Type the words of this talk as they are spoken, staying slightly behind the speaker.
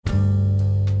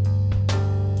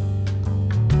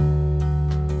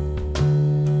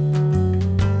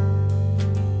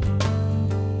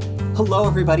Hello,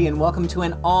 everybody, and welcome to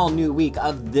an all-new week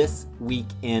of This Week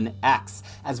in X,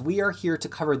 as we are here to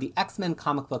cover the X-Men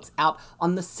comic books out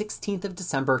on the 16th of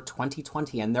December,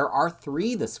 2020, and there are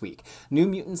 3 this week. New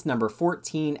Mutants number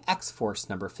 14, X-Force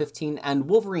number 15, and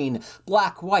Wolverine,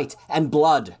 Black, White, and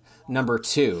Blood number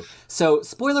 2. So,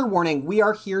 spoiler warning, we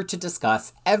are here to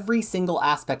discuss every single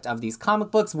aspect of these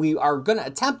comic books. We are going to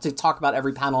attempt to talk about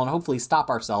every panel and hopefully stop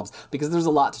ourselves, because there's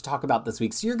a lot to talk about this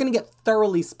week. So you're going to get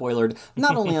thoroughly spoiled,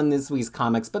 not only on this week's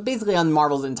comics, but basically on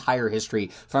Marvel's entire history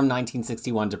from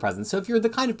 1961 to present. So if you're the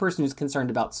kind of person who's concerned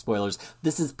about spoilers,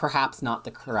 this is perhaps not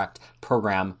the correct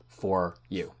program for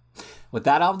you. With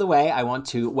that out of the way, I want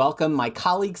to welcome my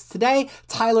colleagues today,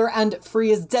 Tyler and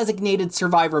Fariha's designated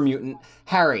survivor mutant,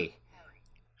 Harry.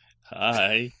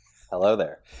 Hi. Hello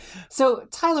there. So,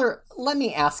 Tyler, let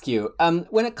me ask you,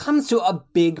 when it comes to a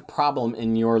big problem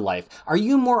in your life, are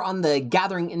you more on the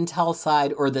gathering intel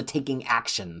side or the taking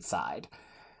action side?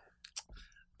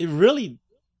 It really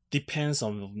depends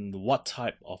on what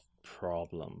type of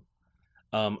problem.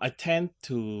 I tend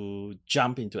to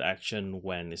jump into action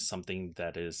when it's something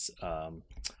that is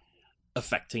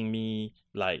affecting me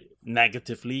like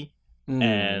negatively,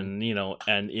 and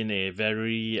in a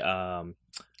very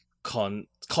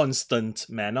constant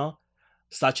manner,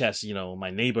 such as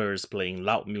my neighbors playing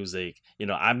loud music.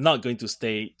 I'm not going to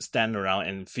stand around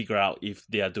and figure out if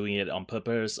they are doing it on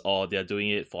purpose or they are doing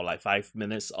it for like 5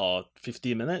 minutes or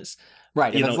 50 minutes.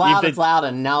 Right, if it's loud, it's loud,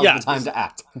 and now's the time to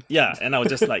act. Yeah, and I would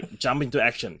just like jump into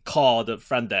action, call the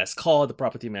front desk, call the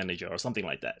property manager or something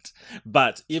like that.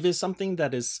 But if it's something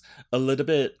that is a little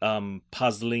bit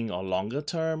puzzling or longer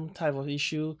term type of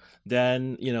issue,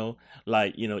 then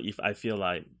if I feel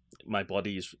like my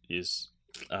body is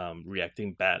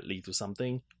reacting badly to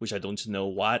something, which I don't know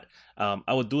what,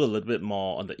 I will do a little bit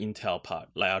more on the intel part.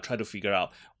 Like I'll try to figure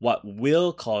out what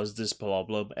will cause this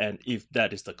problem, and if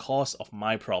that is the cause of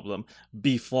my problem,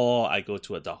 before I go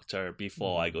to a doctor,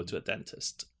 before I go to a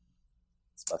dentist.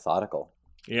 It's methodical.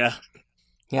 Yeah.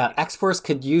 Yeah, X-Force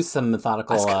could use some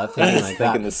methodical thinking like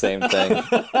that. Thinking the same thing.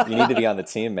 You need to be on the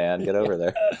team, man. Get over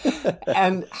there.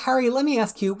 And Harry, let me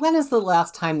ask you, when is the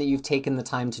last time that you've taken the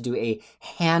time to do a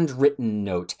handwritten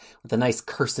note with a nice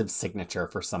cursive signature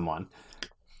for someone?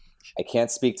 I can't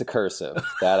speak to cursive.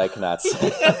 That I cannot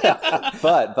say.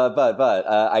 But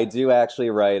I do actually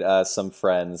write some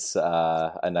friends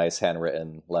a nice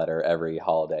handwritten letter every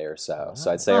holiday or so. So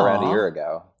I'd say around a year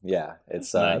ago. Yeah,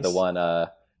 it's nice. The one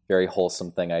very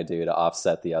wholesome thing I do to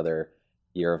offset the other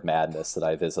year of madness that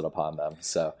I visit upon them.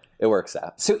 So it works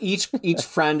out. So each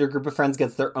friend or group of friends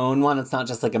gets their own one. It's not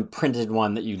just like a printed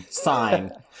one that you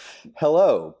sign.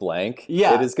 Hello, blank.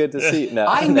 Yeah. It is good to see. No,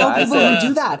 I know people who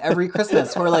do that every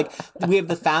Christmas. Where like we have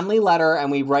the family letter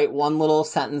and we write one little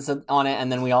sentence on it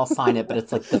and then we all sign it, but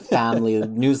it's like the family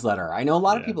newsletter. I know a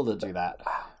lot of people that do that.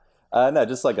 No,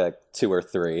 just like a 2 or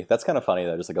 3. That's kind of funny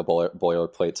though, just like a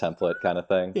boilerplate template kind of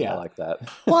thing. Yeah, I like that.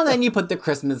 Well, and then you put the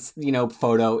Christmas,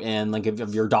 photo in, like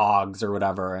of your dogs or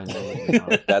whatever, and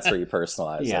that's where you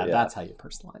personalize it. Yeah, that's how you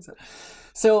personalize it.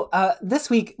 So this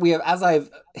week we have, as I've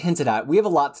hinted at, we have a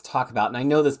lot to talk about, and I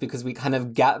know this because we kind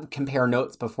of compare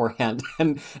notes beforehand,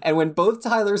 and when both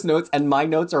Tyler's notes and my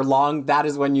notes are long, that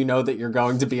is when you know that you're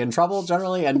going to be in trouble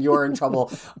generally, and you're in trouble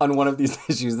on one of these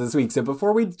issues this week. So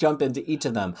before we jump into each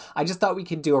of them, I just thought we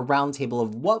could do a roundtable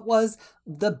of what was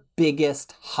the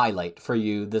biggest highlight for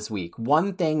you this week.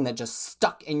 One thing that just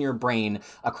stuck in your brain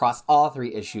across all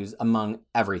 3 issues among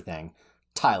everything.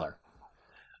 Tyler.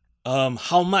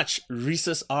 How much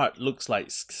Reese's art looks like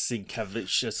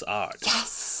Sienkiewicz's art.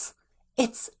 Yes!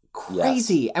 It's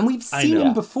crazy. Yes. And we've seen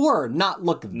him before not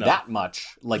look that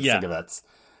much like Sienkiewicz's.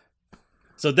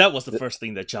 So that was the first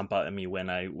thing that jumped out at me when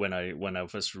I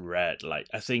first read, like,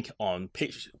 I think on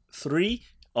page 3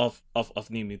 of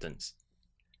New Mutants.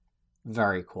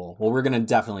 Very cool. Well, we're going to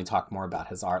definitely talk more about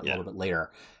his art a little bit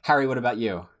later. Harry, what about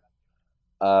you?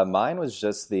 Mine was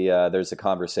just there's a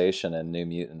conversation in New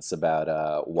Mutants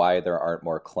about why there aren't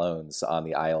more clones on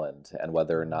the island and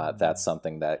whether or not that's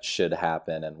something that should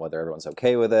happen and whether everyone's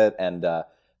okay with it. And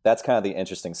that's kind of the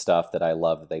interesting stuff that I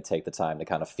love that they take the time to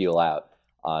kind of feel out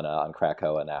on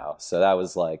Krakoa now. So that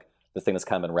was like the thing that's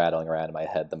kind of been rattling around in my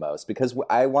head the most, because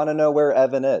I want to know where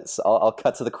Evan is. I'll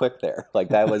cut to the quick there. Like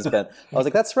that was I was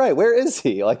like, that's right. Where is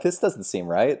he? Like, this doesn't seem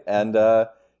right. And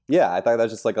yeah, I thought that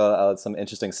was just like some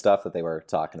interesting stuff that they were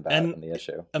talking about in the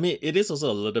issue. I mean, it is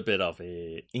also a little bit of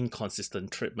a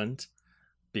inconsistent treatment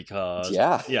because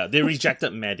they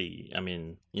rejected Maddie. I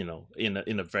mean,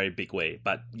 in a very big way,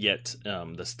 but yet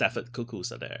the Stafford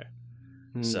Cuckoos are there.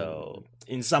 So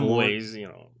in some ways,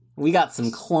 We got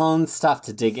some clone stuff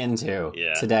to dig into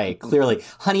today, clearly.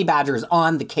 Honey Badger's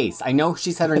on the case. I know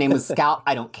she said her name was Scout.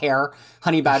 I don't care.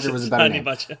 Honey Badger was a better name.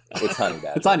 It's Honey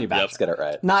Badger. It's Honey Badger. Let's get it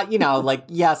right. Not,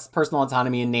 yes, personal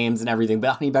autonomy and names and everything,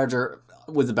 but Honey Badger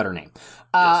was a better name.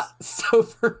 So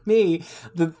for me,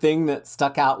 the thing that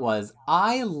stuck out was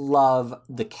I love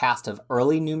the cast of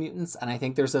early New Mutants, and I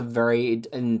think there's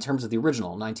in terms of the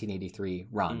original 1983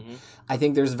 run, I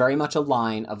think there's very much a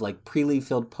line of like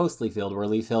pre-Liefeld, post-Liefeld, where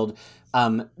Liefeld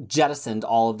jettisoned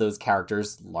all of those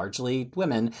characters, largely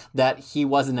women, that he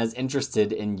wasn't as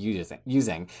interested in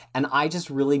using. And I just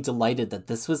really delighted that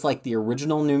this was like the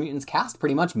original New Mutants cast,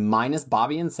 pretty much, minus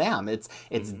Bobby and Sam. It's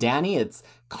Danny, it's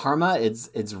Karma,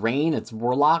 it's Rain, it's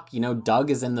Warlock,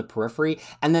 Doug is in the periphery.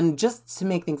 And then just to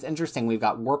make things interesting, we've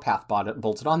got Warpath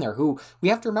bolted on there, who we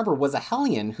have to remember was a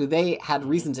Hellion who they had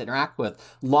reason to interact with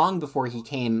long before he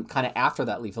came kind of after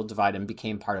that Liefeld divide and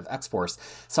became part of X-Force.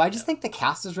 So I just think the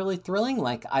cast is really thrilling.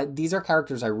 Like, these are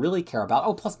characters I really care about.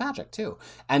 Oh, plus magic too.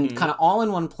 And kind of all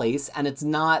in one place. And it's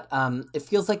not, it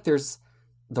feels like there's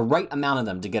the right amount of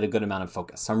them to get a good amount of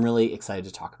focus. So I'm really excited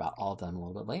to talk about all of them a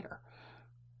little bit later.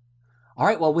 All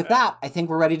right, well, with that, I think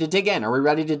we're ready to dig in. Are we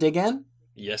ready to dig in?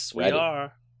 Yes, we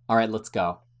are. All right, let's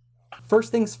go.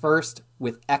 First things first,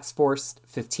 with X-Force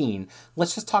 15,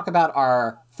 let's just talk about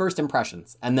our first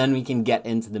impressions, and then we can get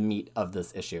into the meat of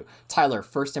this issue. Tyler,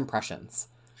 first impressions.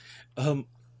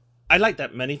 I like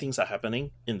that many things are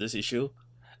happening in this issue.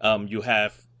 You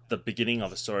have the beginning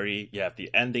of a story, you have the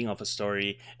ending of a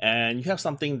story, and you have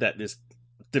something that is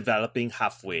developing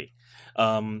halfway.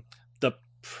 The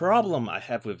problem I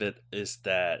have with it is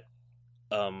that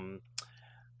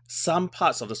some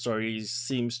parts of the story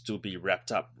seems to be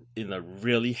wrapped up in a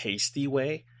really hasty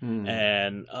way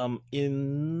and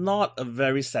in not a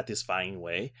very satisfying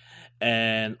way.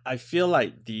 And I feel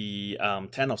like the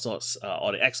Ten of Swords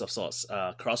or the X of Swords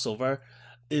crossover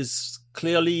is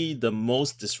clearly the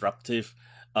most disruptive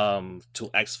to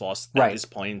X-Force at this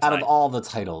point in time. Out of all the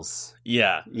titles.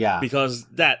 Yeah. Yeah. Because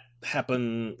that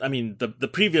happened, I mean, the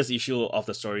previous issue of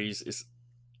the stories is,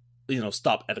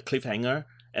 stopped at a cliffhanger,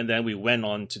 and then we went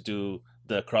on to do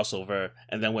the crossover,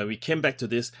 and then when we came back to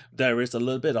this, there is a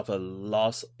little bit of a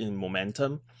loss in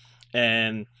momentum,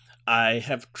 and I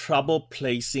have trouble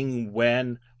placing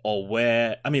when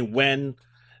the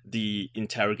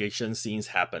interrogation scenes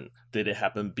happen. Did it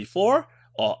happen before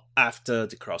or after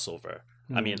the crossover?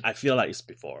 I mean, I feel like it's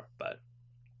before, but...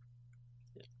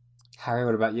 Harry,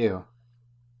 what about you?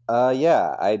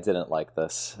 Yeah, I didn't like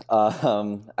this.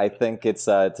 I think it's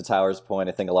to Tyler's point.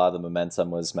 I think a lot of the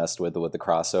momentum was messed with the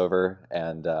crossover,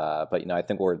 and but I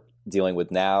think what we're dealing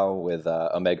with now with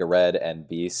Omega Red and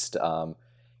Beast,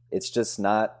 it's just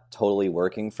not totally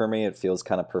working for me. It feels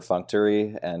kind of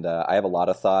perfunctory, and I have a lot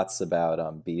of thoughts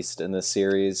about Beast in this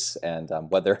series and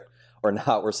whether or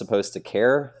not we're supposed to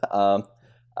care.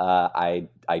 I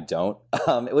don't,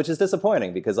 which is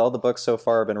disappointing because all the books so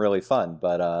far have been really fun,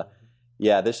 but.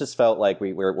 Yeah, this just felt like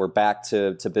we're back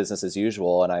to business as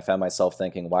usual, and I found myself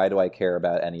thinking, why do I care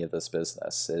about any of this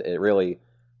business? It really,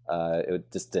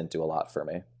 it just didn't do a lot for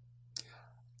me.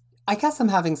 I guess I'm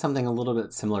having something a little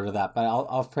bit similar to that, but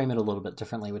I'll frame it a little bit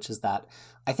differently, which is that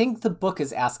I think the book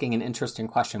is asking an interesting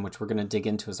question, which we're going to dig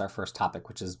into as our first topic,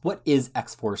 which is, what is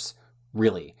X-Force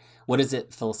really? What is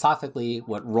it philosophically?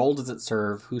 What role does it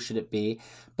serve? Who should it be?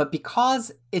 But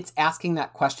because it's asking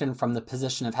that question from the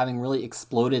position of having really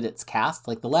exploded its cast,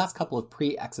 like the last couple of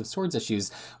pre-X of Swords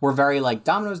issues were very like,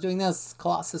 Domino's doing this,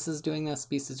 Colossus is doing this,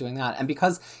 Beast is doing that. And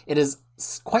because it has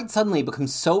quite suddenly become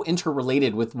so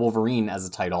interrelated with Wolverine as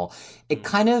a title, it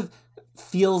kind of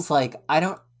feels like I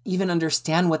don't even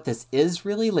understand what this is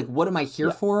really. Like, what am I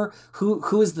here for?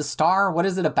 Who is the star? What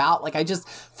is it about? Like, I just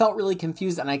felt really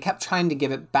confused, and I kept trying to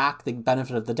give it back the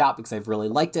benefit of the doubt because I've really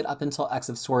liked it up until X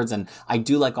of Swords, and I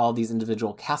do like all these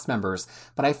individual cast members,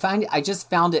 but I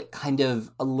just found it kind of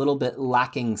a little bit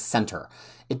lacking center.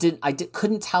 I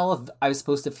couldn't tell if I was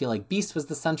supposed to feel like Beast was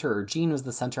the center or Jean was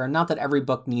the center. And not that every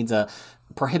book needs a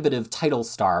prohibitive title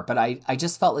star, but I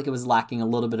just felt like it was lacking a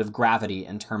little bit of gravity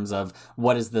in terms of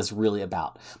what is this really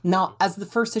about. Now, as the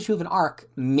first issue of an arc,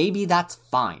 maybe that's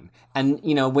fine. And,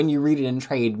 when you read it in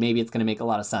trade, maybe it's going to make a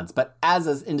lot of sense. But as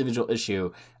an individual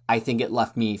issue, I think it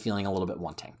left me feeling a little bit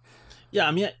wanting. Yeah,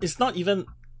 I mean, it's not even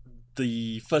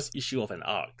the first issue of an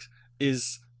arc.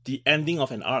 Is the ending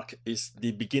of an arc, is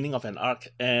the beginning of an arc,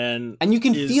 and you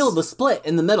can feel the split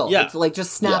in the middle. Yeah. It like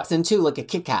just snaps in two like a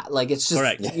Kit Kat. Like, it's just,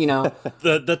 correct.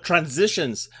 The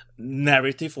transitions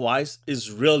narrative wise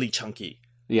is really chunky.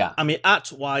 Yeah. I mean,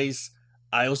 art wise,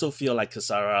 I also feel like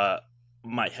Cassara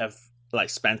might have like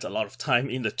spent a lot of time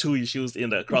in the 2 issues in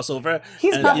the crossover,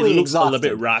 He's and probably it looks exhausted. a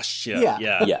little bit rushed here.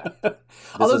 Yeah. Yeah.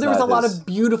 Although there was a lot of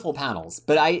beautiful panels,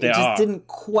 but it just didn't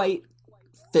quite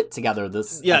fit together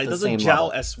this. Yeah, at it the doesn't same gel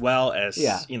level. as well as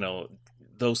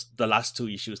the last 2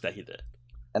 issues that he did.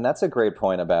 And that's a great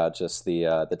point about just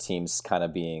the teams kind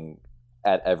of being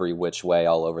at every which way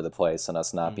all over the place, and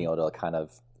us not being able to kind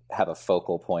of have a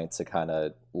focal point to kind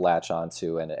of latch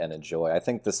onto and enjoy. I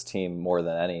think this team, more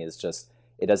than any, is just,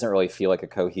 it doesn't really feel like a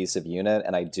cohesive unit,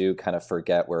 and I do kind of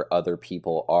forget where other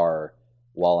people are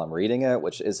while I'm reading it,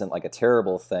 which isn't like a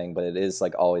terrible thing, but it is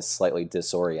like always slightly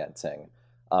disorienting.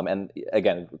 And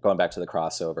again, going back to the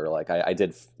crossover, like I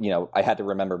did, I had to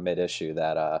remember mid-issue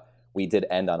that we did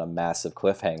end on a massive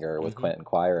cliffhanger with Quentin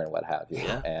Quire and what have you.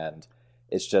 Yeah. And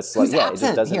it's just Who's like, absent it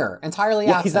just doesn't here, entirely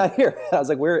yeah, absent. he's not here. I was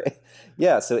like,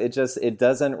 so it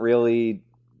doesn't really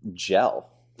gel.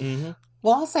 Mm-hmm.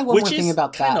 Well, I'll say one more thing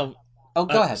about that. Go ahead,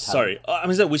 Tyler. Sorry.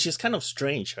 Which is kind of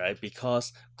strange, right?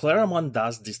 Because Claremont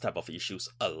does this type of issues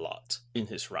a lot in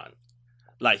his run.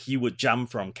 Like, he would jump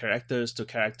from characters to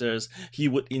characters. He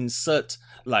would insert,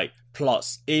 like,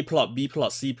 plots, A plot, B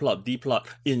plot, C plot, D plot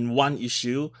in one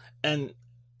issue. And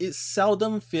it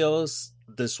seldom feels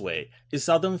this way. It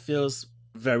seldom feels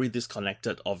very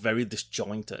disconnected or very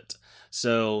disjointed.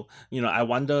 So, I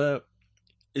wonder,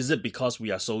 is it because we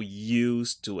are so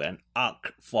used to an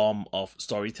arc form of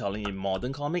storytelling in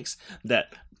modern comics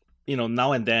that,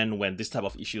 now and then when this type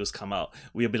of issues come out,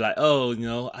 we'll be like, oh,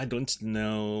 I don't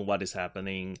know what is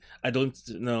happening. I don't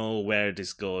know where it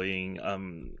is going.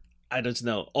 I don't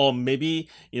know. Or maybe,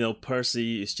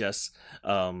 Percy is just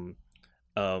not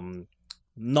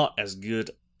as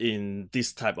good in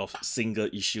this type of single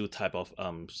issue type of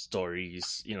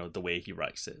stories, the way he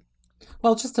writes it.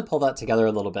 Well, just to pull that together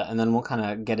a little bit, and then we'll kind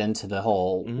of get into the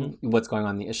whole what's going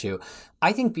on in the issue.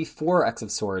 I think before X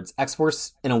of Swords,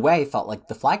 X-Force, in a way, felt like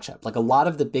the flagship. Like, a lot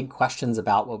of the big questions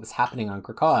about what was happening on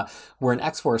Krakoa were in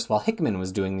X-Force while Hickman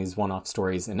was doing these one-off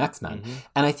stories in X-Men.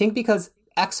 And I think because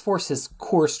X-Force's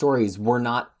core stories were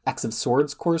not X of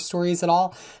Swords core stories at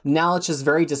all, now it's just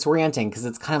very disorienting because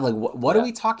it's kind of like, what are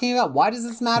we talking about? Why does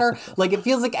this matter? Like, it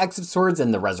feels like X of Swords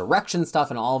and the resurrection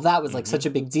stuff and all of that was like such a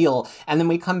big deal. And then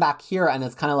we come back here and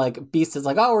it's kind of like Beast is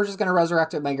like, oh, we're just going to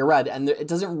resurrect Omega Red. And it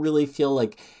doesn't really feel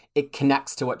like it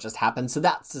connects to what just happened. So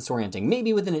that's disorienting.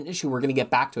 Maybe within an issue, we're going to get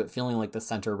back to it feeling like the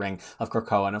center ring of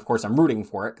Krakoa. And of course, I'm rooting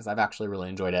for it because I've actually really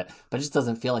enjoyed it, but it just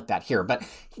doesn't feel like that here. But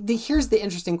here's the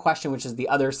interesting question, which is the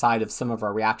other side of some of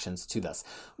our reactions to this.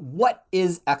 What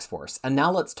is X-Force? And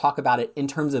now let's talk about it in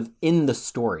terms of in the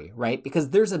story, right?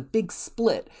 Because there's a big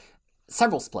split,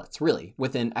 several splits really,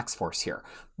 within X-Force here.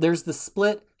 There's the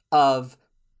split of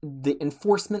the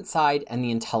enforcement side and the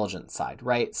intelligence side,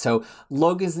 right? So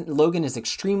Logan is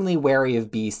extremely wary of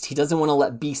Beast. He doesn't want to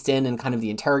let Beast in and kind of the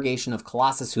interrogation of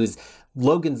Colossus, who's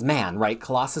Logan's man, right?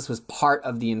 Colossus was part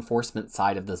of the enforcement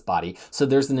side of this body. So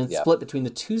there's a split between the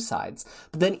two sides.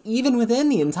 But then even within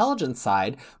the intelligence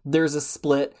side, there's a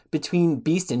split between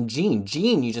Beast and Jean.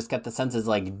 Jean, you just get the sense, is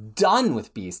like done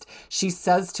with Beast. She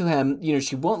says to him,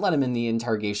 she won't let him in the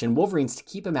interrogation. Wolverine's to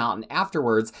keep him out. And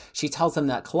afterwards, she tells him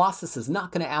that Colossus is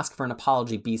not going to ask for an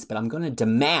apology, Beast, but I'm going to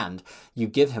demand you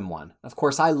give him one. Of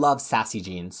course, I love sassy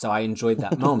Jean, so I enjoyed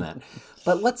that moment.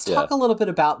 But let's talk a little bit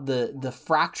about the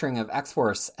fracturing of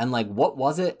X-Force and like what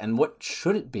was it and what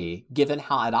should it be, given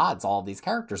how at odds all of these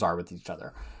characters are with each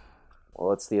other.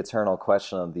 Well, it's the eternal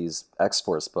question of these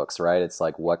X-Force books, right? It's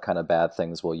like, what kind of bad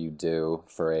things will you do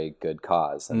for a good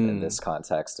cause? And in this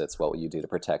context, it's what will you do to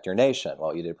protect your nation? What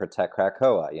will you do to protect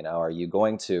Krakoa? Are you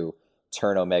going to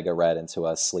turn Omega Red into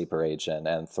a sleeper agent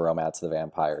and throw him out to the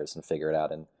vampires and figure it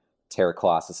out and tear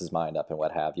Colossus's mind up and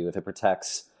what have you? If it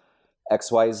protects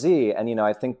XYZ. And,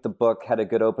 I think the book had a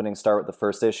good opening start with the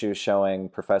first issue showing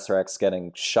Professor X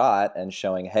getting shot and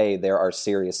showing, hey, there are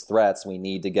serious threats. We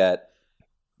need to get,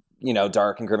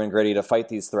 dark and grim and gritty to fight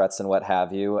these threats and what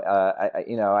have you.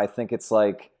 I think it's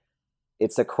like,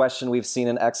 it's a question we've seen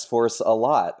in X-Force a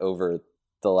lot over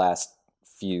the last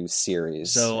few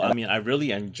series. So, I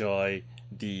really enjoy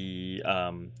the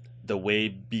way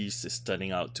Beast is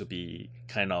turning out to be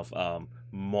kind of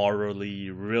morally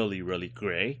really, really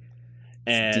gray.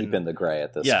 And deep in the gray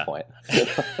at this point.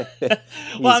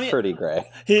 He's pretty gray.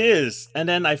 He is. And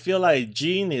then I feel like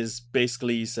Jean is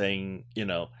basically saying,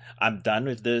 I'm done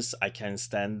with this. I can't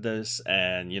stand this.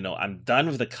 And, I'm done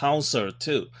with the council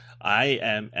too. I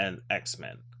am an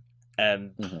X-Men.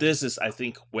 And this is, I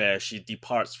think, where she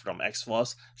departs from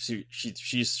X-Force.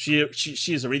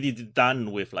 She's already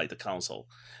done with like the council.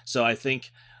 So I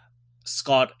think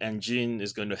Scott and Jean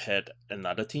is going to head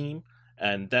another team.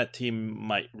 And that team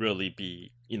might really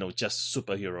be, just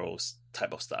superheroes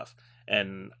type of stuff.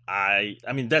 and I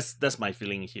mean that's my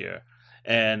feeling here.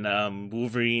 And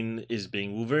Wolverine is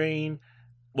being Wolverine.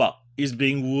 Well, is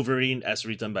being Wolverine as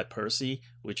written by Percy,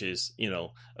 which is,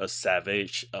 a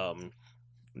savage,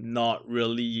 not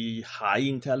really high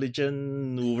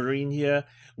intelligent Wolverine here,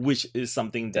 which is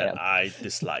something that I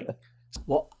dislike.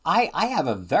 Well, I have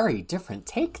a very different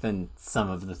take than some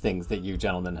of the things that you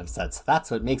gentlemen have said, so that's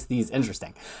what makes these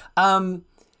interesting.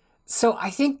 So I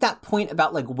think that point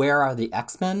about like where are the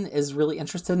X-Men is really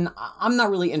interesting. I'm not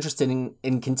really interested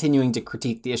in continuing to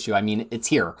critique the issue. I mean, it's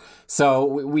here, so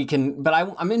we can. But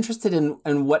I'm interested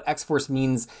in what X-Force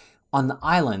means on the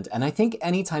island. And I think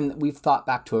anytime that we've thought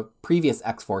back to a previous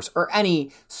X-Force or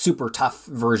any super tough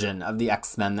version of the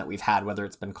X-Men that we've had, whether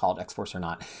it's been called X-Force or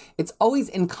not, it's always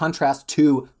in contrast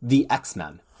to the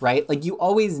X-Men, right? Like you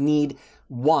always need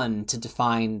one to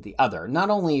define the other, not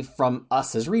only from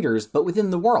us as readers, but within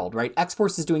the world, right?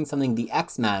 X-Force is doing something the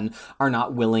X-Men are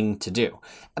not willing to do.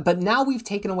 But now we've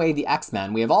taken away the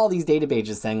X-Men. We have all these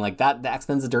databases saying like that, the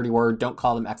X-Men's a dirty word, don't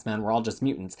call them X-Men, we're all just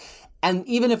mutants. And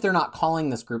even if they're not calling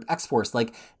this group X-Force,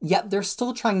 like, yet they're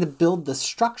still trying to build the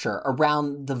structure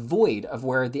around the void of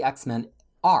where the X-Men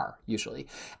are usually.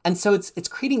 And so it's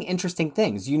creating interesting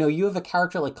things. You have a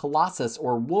character like Colossus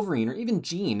or Wolverine or even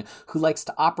Jean who likes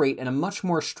to operate in a much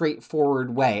more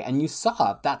straightforward way. And you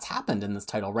saw that's happened in this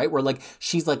title, right? Where like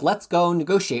she's like, let's go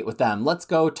negotiate with them. Let's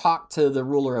go talk to the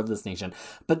ruler of this nation.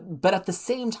 But at the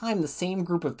same time, the same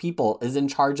group of people is in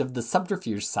charge of the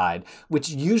subterfuge side, which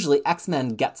usually X-Men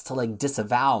gets to like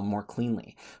disavow more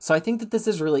cleanly. So I think that this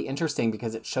is really interesting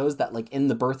because it shows that like in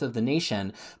the birth of the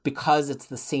nation, because it's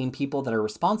the same people that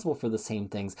are responsible for the same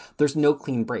things, there's no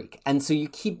clean break. And so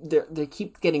they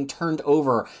keep getting turned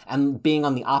over and being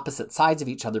on the opposite sides of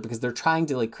each other because they're trying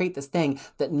to like create this thing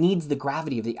that needs the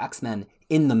gravity of the X-Men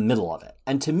in the middle of it.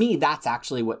 And to me, that's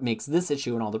actually what makes this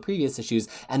issue and all the previous issues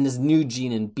and this new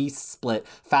Jean and Beast split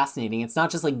fascinating. It's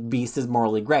not just like Beast is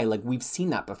morally gray. Like we've seen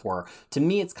that before. To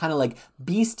me, it's kind of like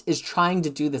Beast is trying to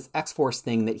do this X-Force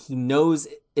thing that he knows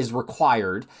is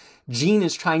required. Jean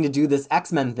is trying to do this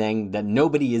X-Men thing that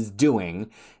nobody is doing.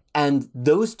 And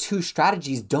those two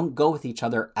strategies don't go with each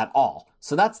other at all.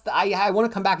 So I want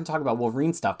to come back and talk about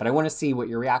Wolverine stuff, but I want to see what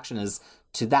your reaction is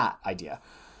to that idea.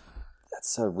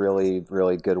 That's a really,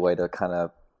 really good way to kind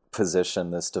of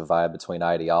position this divide between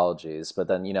ideologies. But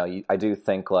then, I do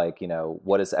think like,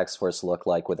 what does X-Force look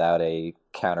like without a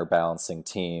counterbalancing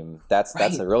team? That's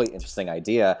a really interesting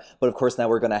idea. But of course, now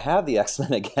we're going to have the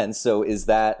X-Men again. So is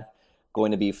that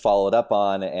going to be followed up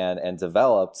on and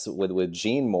developed with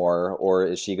Jean more, or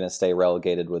is she going to stay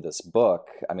relegated with this book?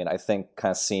 I mean, I think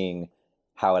kind of seeing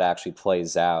how it actually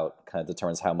plays out kind of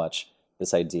determines how much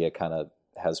this idea kind of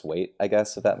has weight, I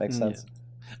guess, if that makes sense. Yeah.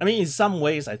 I mean, in some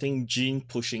ways, I think Jean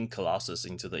pushing Colossus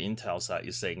into the Intel side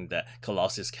is saying that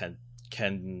Colossus can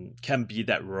be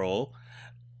that role.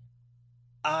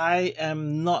 I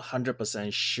am not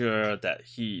 100% sure that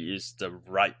he is the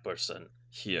right person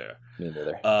here. Me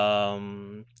neither.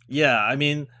 Yeah, I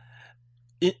mean,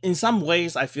 in some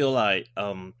ways, I feel like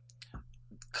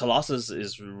Colossus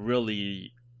is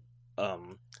really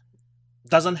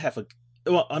doesn't have a.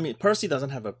 Well, I mean, Percy doesn't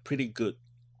have a pretty good.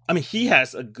 I mean, he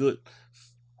has a good.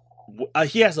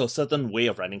 He has a certain way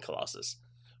of writing Colossus,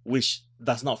 which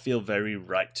does not feel very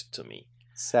right to me.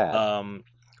 Sad.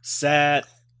 Sad,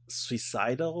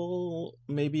 suicidal,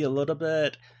 maybe a little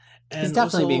bit. And he's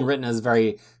definitely also being written as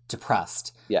very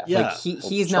depressed. Yeah. Like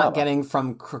he's not getting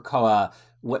from Krakoa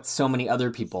what so many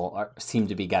other people seem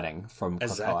to be getting from Krakoa.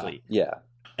 Exactly. Yeah.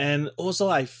 And also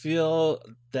I feel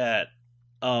that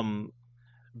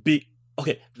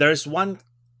there's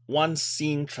one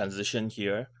scene transition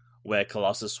here where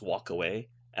Colossus walk away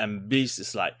and Beast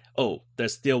is like, oh,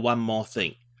 there's still one more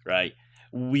thing, right?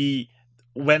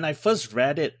 When I first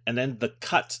read it and then the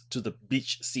cut to the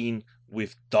beach scene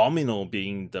with Domino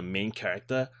being the main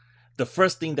character, the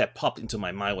first thing that popped into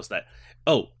my mind was that,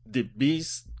 oh, did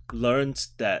Beast learn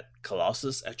that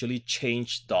Colossus actually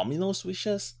changed Domino's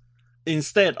wishes?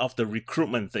 Instead of the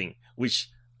recruitment thing,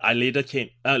 which later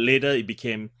it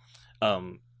became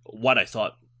what I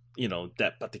thought,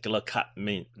 that particular cut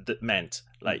meant.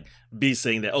 Like Beast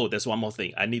saying that, oh, there's one more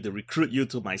thing. I need to recruit you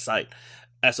to my side.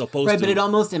 As opposed to... Right, but it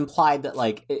almost implied that,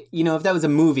 like, if that was a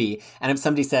movie, and if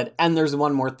somebody said, and there's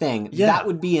one more thing, that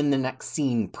would be in the next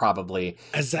scene, probably.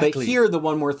 Exactly. But here, the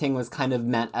one more thing was kind of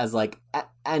meant as, like,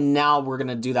 and now we're going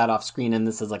to do that off screen, and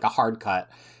this is, like, a hard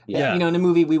cut. Yeah. In a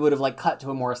movie, we would have, like, cut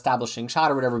to a more establishing shot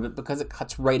or whatever, but because it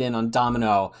cuts right in on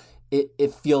Domino,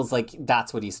 it feels like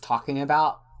that's what he's talking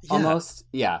about. almost.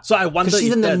 Yeah. So I wonder she's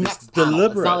if in the that next is panel.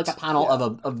 deliberate. It's not like a panel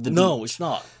of the No, beach. it's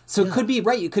not. So it could be,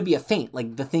 right, it could be a feint.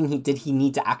 Like, the thing he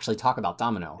need to actually talk about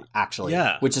Domino, actually.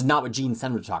 Yeah. Which is not what Jean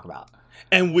sent him to talk about.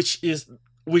 And which is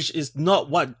not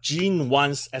what Jean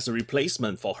wants as a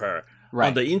replacement for her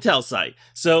on the Intel side.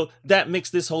 So that makes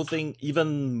this whole thing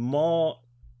even more,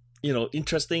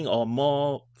 interesting or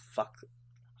more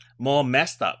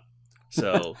messed up.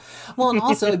 So well, and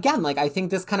also, again, like, I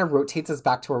think this kind of rotates us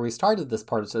back to where we started this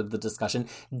part of the discussion.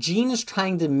 Jean is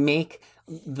trying to make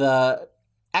the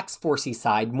X-Forcey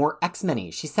side more X-Men-y.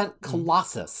 She sent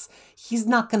Colossus. He's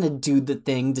not going to do the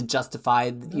thing to justify,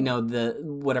 the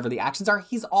whatever the actions are.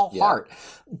 He's all heart.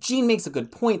 Jean makes a good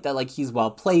point that, like, he's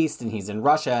well-placed and he's in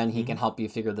Russia and he can help you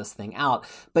figure this thing out.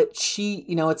 But she,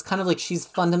 it's kind of like she's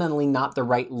fundamentally not the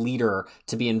right leader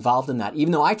to be involved in that,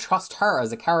 even though I trust her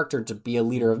as a character to be a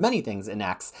leader of many things in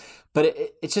X. But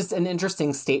it's just an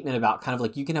interesting statement about kind of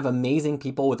like, you can have amazing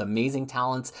people with amazing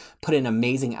talents, put in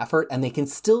amazing effort, and they can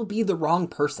still be the wrong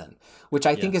person, which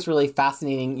I think is really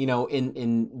fascinating,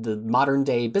 in the modern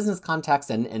day business context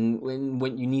and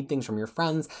when you need things from your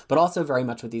friends, but also very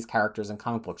much with these characters in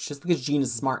comic books. Just because Jean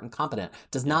is smart and competent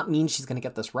does not mean she's going to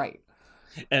get this right.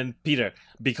 And Peter,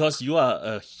 because you are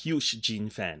a huge Jean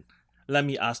fan, let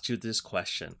me ask you this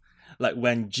question. Like,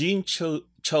 when Jean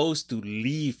chose to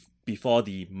leave before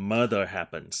the murder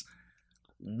happens,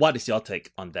 what is your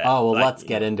take on that? Oh, well, let's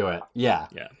get into it. Yeah.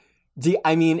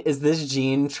 Is this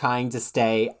Jean trying to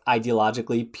stay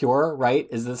ideologically pure, right?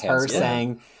 Is this her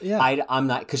saying, I'm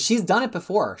not, because she's done it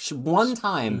before. One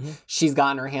time she's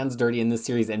gotten her hands dirty in this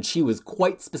series, and she was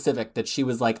quite specific that she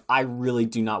was like, I really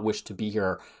do not wish to be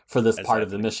here for this part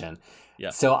of the mission. Yeah.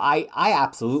 So I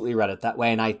absolutely read it that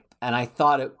way. And I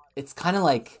thought it's kind of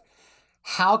like,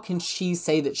 how can she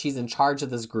say that she's in charge of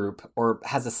this group or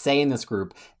has a say in this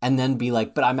group and then be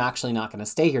like, but I'm actually not going to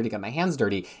stay here to get my hands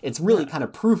dirty? It's really kind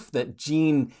of proof that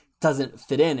Jean doesn't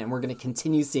fit in, and we're going to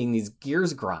continue seeing these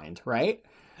gears grind, right?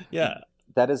 Yeah.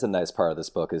 That is a nice part of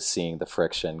this book, is seeing the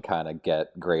friction kind of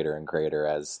get greater and greater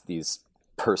as these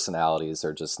personalities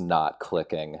are just not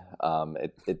clicking.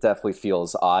 It definitely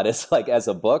feels odd. It's like, as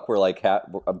a book where like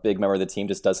a big member of the team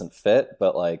just doesn't fit,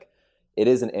 but like it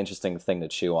is an interesting thing to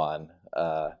chew on.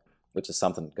 Which is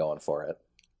something going for it.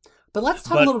 But let's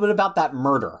talk a little bit about that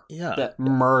murder. Yeah. That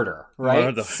murder, right?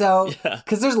 Murder. So,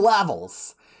 because there's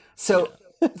levels. So,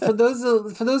 for those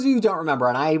of you who don't remember,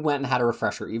 and I went and had a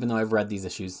refresher, even though I've read these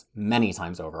issues many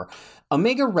times over,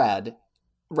 Omega Red,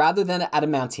 rather than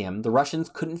adamantium, the Russians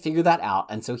couldn't figure that out,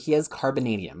 and so he has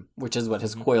carbonadium, which is what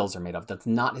his coils are made of. That's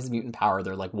not his mutant power.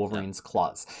 They're like Wolverine's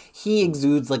claws. He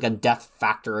exudes like a death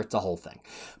factor. It's a whole thing.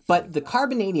 But the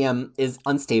carbonadium is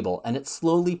unstable, and it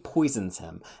slowly poisons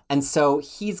him. And so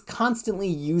he's constantly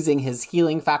using his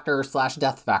healing factor /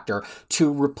 death factor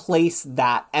to replace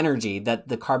that energy that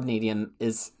the carbonadium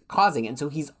is causing. And so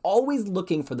he's always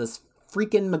looking for this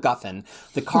freaking MacGuffin,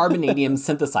 the carbonadium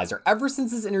synthesizer, ever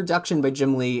since his introduction by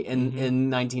Jim Lee in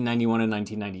 1991 and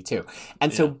 1992.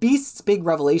 And so Beast's big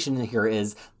revelation here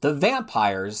is the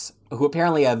vampires, who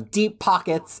apparently have deep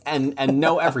pockets and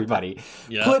know everybody,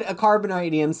 put a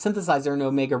carbonadium synthesizer in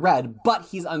Omega Red, but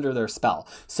he's under their spell.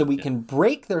 So we can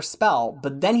break their spell,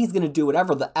 but then he's going to do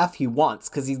whatever the F he wants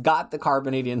because he's got the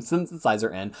carbonadium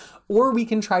synthesizer in, or we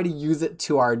can try to use it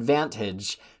to our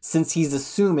advantage since he's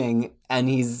assuming and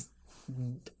he's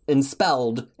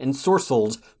ensorcelled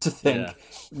to think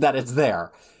that it's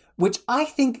there, which I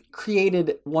think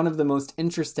created one of the most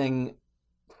interesting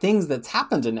things that's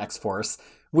happened in X-Force,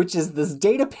 which is this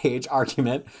data page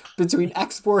argument between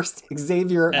X-Force,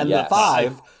 Xavier, and the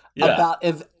Five about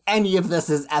if any of this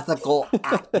is ethical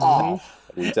at all.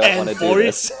 We don't want to do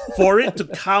this. For it to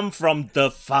come from the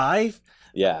Five,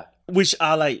 which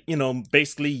are like,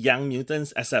 basically young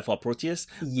mutants except for Proteus.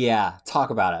 Yeah, talk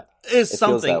about it. It's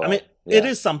something. I mean, it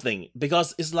is something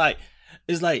because it's like,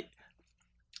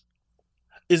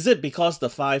 is it because the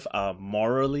Five are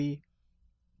morally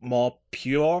more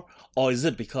pure, or is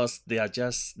it because they are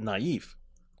just naive?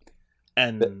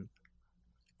 And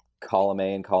column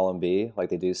A and column B, like,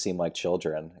 they do seem like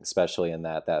children, especially in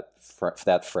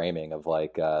that framing of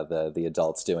like the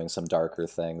adults doing some darker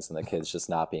things and the kids just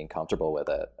not being comfortable with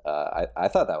it. I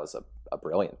thought that was a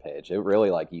brilliant page. It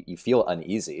really, like, you feel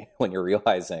uneasy when you're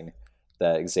realizing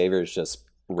that Xavier's just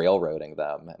railroading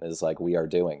them and is like, we are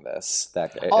doing this.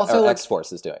 That also,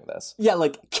 X-Force is doing this. Yeah,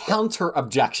 like, counter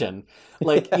objection.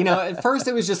 Like, at first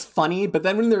it was just funny, but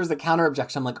then when there was a counter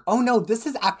objection, I'm like, oh no, this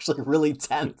is actually really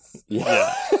tense.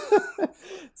 Yeah.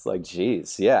 It's like,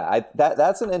 geez. Yeah,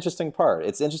 that's an interesting part.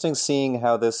 It's interesting seeing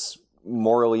how this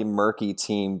morally murky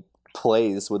team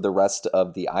plays with the rest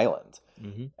of the island.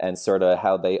 and sort of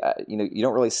how they, you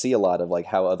don't really see a lot of like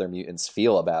how other mutants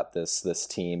feel about this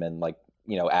team and like,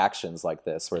 actions like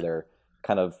this where they're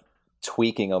kind of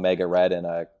tweaking Omega Red in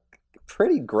a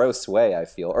pretty gross way, I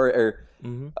feel, or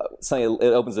something.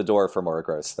 It opens the door for more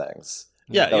gross things.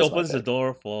 Yeah, it opens the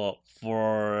door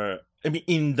for I mean,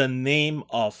 in the name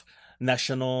of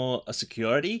national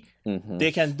security,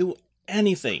 they can do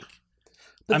anything.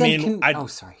 But then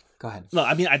sorry. Go ahead. No,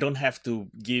 I mean, I don't have to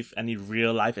give any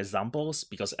real life examples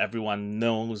because everyone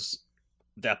knows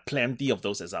there are plenty of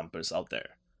those examples out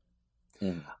there.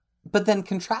 But then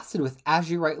contrasted with, as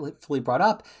you rightfully brought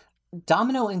up,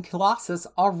 Domino and Colossus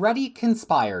already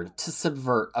conspired to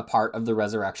subvert a part of the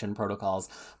resurrection protocols.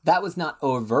 That was not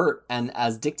overt and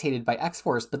as dictated by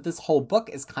X-Force, but this whole book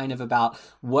is kind of about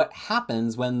what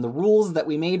happens when the rules that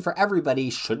we made for everybody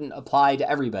shouldn't apply to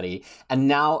everybody. And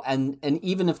now, and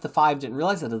even if the Five didn't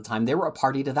realize it at the time, they were a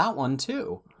party to that one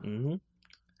too.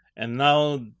 And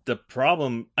now the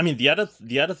problem, I mean, the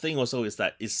other thing also is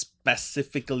that it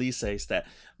specifically says that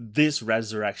this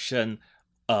resurrection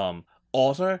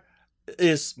author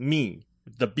is me,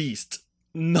 the Beast,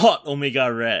 not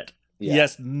Omega Red. Yeah. He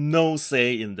has no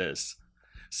say in this.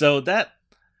 So that,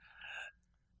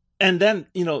 and then,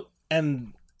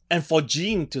 and for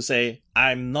Jean to say,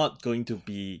 I'm not going to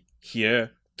be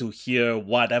here to hear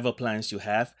whatever plans you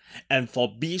have, and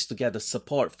for Beast to get the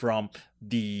support from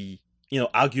the,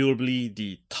 arguably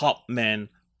the top man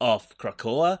of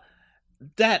Krakoa,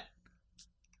 that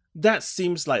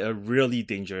seems like a really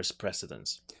dangerous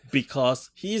precedence.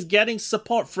 Because he's getting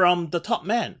support from the top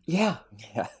man. Yeah.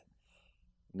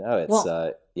 No, it's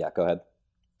go ahead.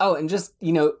 Oh, and just,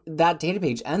 that data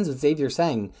page ends with Xavier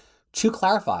saying, to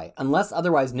clarify, unless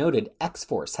otherwise noted,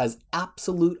 X-Force has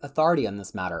absolute authority on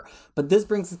this matter. But this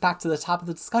brings us back to the top of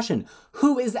the discussion.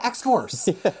 Who is X-Force?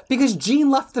 Because Jean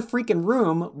left the freaking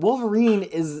room. Wolverine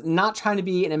is not trying to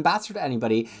be an ambassador to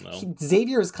anybody. No.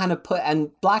 Xavier is kind of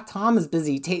and Black Tom is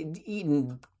busy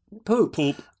eating poop.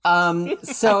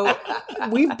 So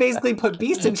we've basically put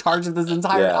Beast in charge of this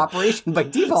entire operation by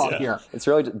default here. It's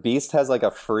really, Beast has like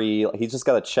he's just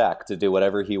got a check to do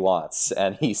whatever he wants,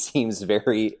 and he seems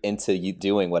very into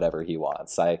doing whatever he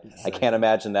wants. I can't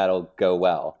imagine that'll go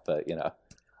well, but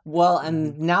Well,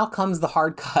 and now comes the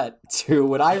hard cut to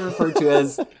what I refer to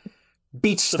as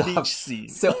beach stuff. Beach scene.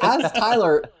 So as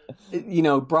Tyler,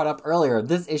 brought up earlier,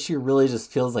 this issue really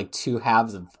just feels like two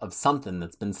halves of something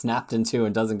that's been snapped into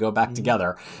and doesn't go back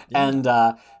together. And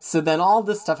so then all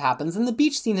this stuff happens, and the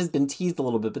beach scene has been teased a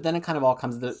little bit, but then it kind of all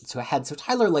comes to a head. So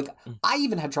Tyler, I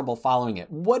even had trouble following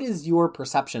it. What is your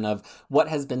perception of what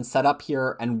has been set up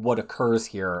here and what occurs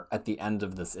here at the end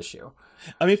of this issue?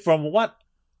 I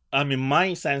mean,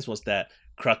 my sense was that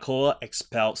Krakoa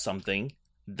expelled something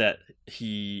that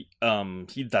he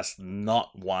does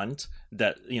not want.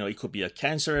 That it could be a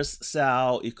cancerous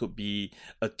cell, it could be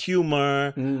a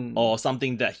tumor, or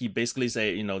something that he basically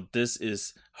say, this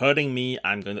is hurting me,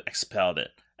 I'm going to expel it.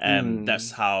 And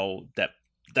that's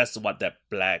what that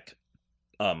black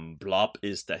blob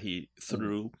is that he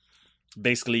threw.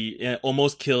 Basically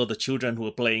almost killed the children who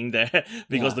were playing there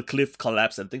because the cliff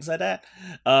collapsed and things like that.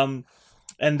 And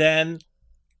then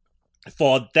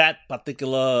for that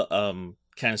particular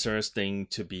cancerous thing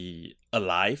to be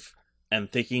alive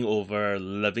and taking over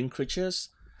living creatures,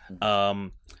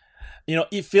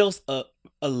 it feels a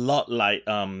lot like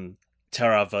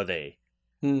Terra Verde,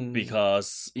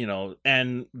 because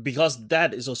and because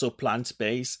that is also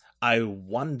plant-based. I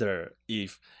wonder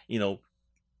if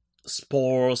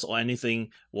spores or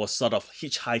anything was sort of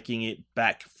hitchhiking it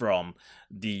back from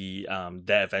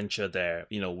their adventure there,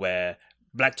 where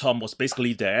Black Tom was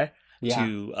basically there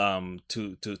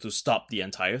to stop the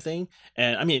entire thing.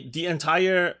 And I mean the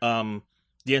entire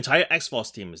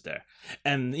X-Force team is there.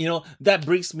 And that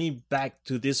brings me back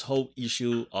to this whole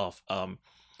issue of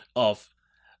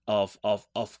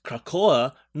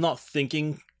Krakoa not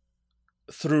thinking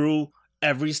through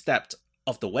every step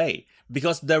of the way,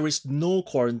 because there is no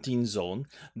quarantine zone,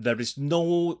 there is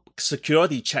no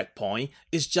security checkpoint.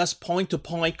 It's just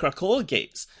point-to-point Krakoa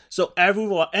gates. So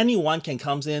anyone can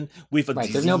come in with a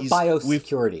disease. There's no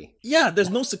biosecurity.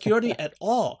 There's no security at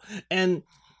all. And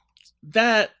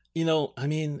that, I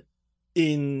mean,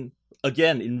 in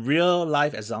real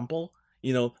life example,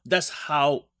 that's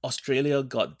how Australia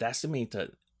got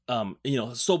decimated.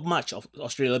 So much of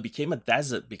Australia became a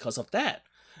desert because of that.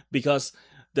 Because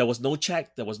there was no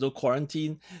check, there was no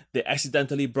quarantine. They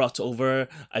accidentally brought over,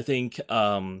 I think,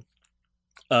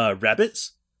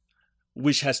 rabbits,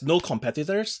 which has no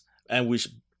competitors and which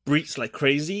breeds like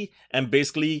crazy and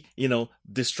basically,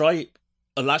 destroy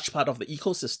a large part of the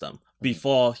ecosystem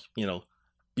before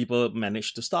people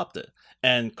managed to stop it.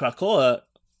 And Krakoa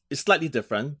is slightly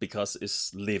different because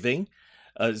it's living.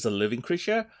 It's a living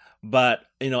creature. But,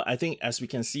 I think as we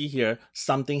can see here,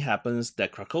 something happens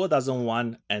that Krakoa doesn't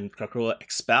want, and Krakoa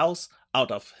expels out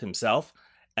of himself.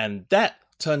 And that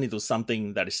turned into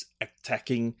something that is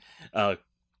attacking,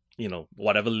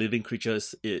 whatever living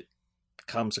creatures it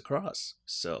comes across.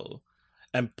 So,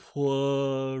 and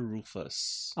poor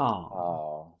Rufus.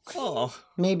 Oh. Oh.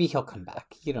 Maybe he'll come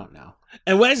back. You don't know.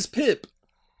 And where's Pip?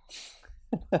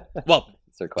 Well,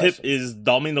 Pip is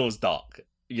Domino's dog.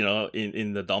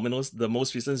 In the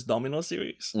most recent Domino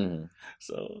series. Mm-hmm.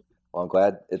 So, well, I'm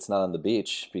glad it's not on the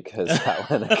beach because that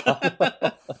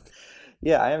would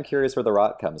Yeah, I am curious where the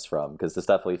rot comes from, because this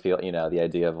definitely feel, the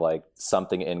idea of like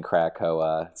something in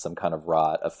Krakoa, some kind of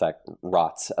rot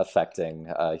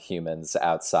affecting humans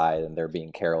outside, and they're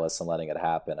being careless and letting it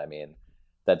happen. I mean,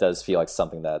 that does feel like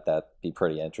something that'd be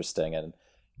pretty interesting, and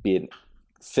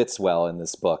fits well in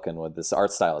this book and with this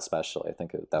art style especially. I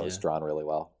think that was drawn really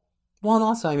well. Well, and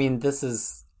also, I mean,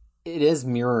 it is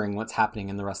mirroring what's happening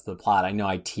in the rest of the plot. I know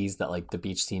I teased that like the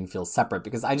beach scene feels separate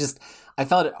because I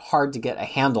felt it hard to get a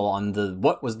handle on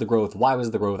what was the growth, why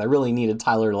was the growth. I really needed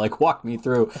Tyler to like walk me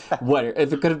through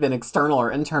if it could have been external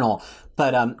or internal.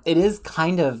 But it is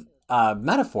kind of a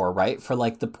metaphor, right, for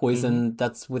like the poison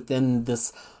that's within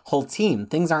this whole team.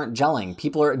 Things aren't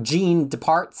gelling. Jean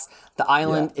departs. The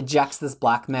island ejects this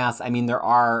black mass. I mean, there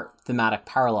are thematic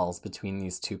parallels between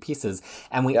these two pieces.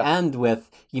 And we end with,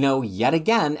 yet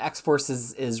again, X-Force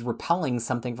is repelling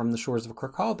something from the shores of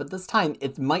Krakoa, but this time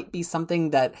it might be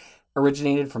something that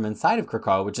originated from inside of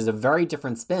Krakoa, which is a very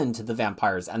different spin to the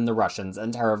vampires and the Russians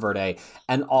and Terra Verde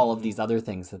and all of these other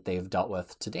things that they've dealt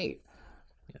with to date.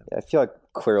 Yeah, I feel like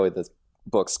clearly the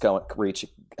book's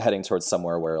heading towards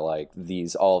somewhere where like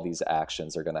all these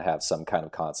actions are going to have some kind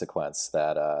of consequence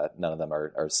that none of them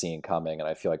are seeing coming, and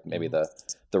I feel like maybe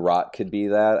the rot could be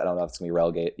that. I don't know if it's going to be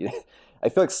relegated. I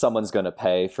feel like someone's going to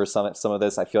pay for some of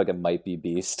this. I feel like it might be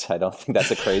Beast. I don't think that's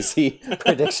a crazy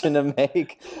prediction to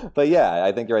make, but yeah,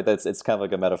 I think you're right. It's kind of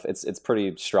like a metaphor. It's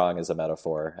pretty strong as a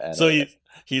metaphor. And so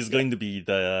he's going to be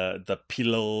the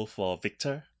pillow for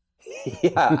Victor.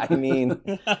 Yeah, I mean,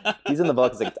 he's in the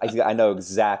book. It's like, I know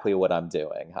exactly what I'm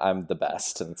doing. I'm the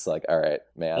best, and it's like, all right,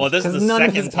 man. Well, this is the none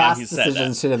of his second time past he said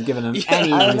decisions that. should have given him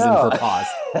any reason for pause.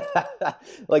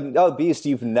 Like, oh, Beast,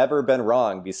 you've never been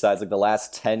wrong. Besides, like the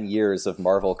last 10 years of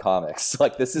Marvel Comics,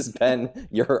 like this has been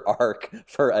your arc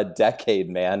for a decade,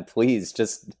 man. Please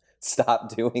just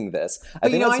stop doing this. But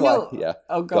I think that's why. Yeah.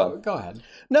 Oh, go ahead.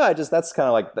 No, that's kind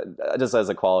of like, just as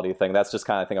a quality thing, that's just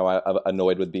kind of thing I'm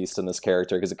annoyed with Beast in this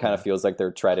character, because it kind of feels like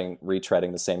they're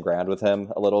retreading the same ground with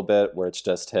him a little bit, where it's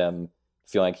just him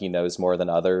feeling like he knows more than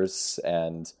others.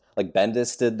 And like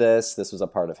Bendis did this. This was a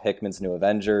part of Hickman's New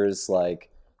Avengers. Like,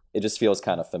 it just feels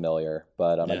kind of familiar,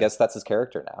 but I guess that's his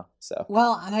character now. So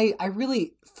and I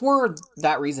really, for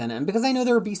that reason, and because I know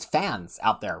there are Beast fans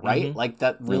out there, right? Mm-hmm. Like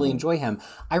that really enjoy him.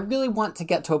 I really want to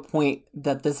get to a point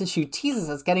that this issue teases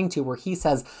us getting to, where he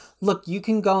says, "Look, you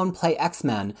can go and play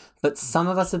X-Men, but some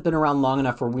of us have been around long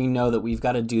enough where we know that we've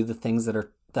got to do the things that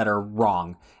are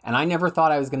wrong. And I never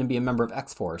thought I was going to be a member of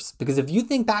X-Force." Because if you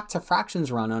think back to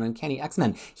Fraction's run on Uncanny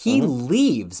X-Men, he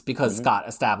leaves because Scott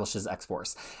establishes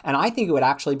X-Force. And I think it would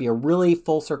actually be a really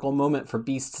full circle moment for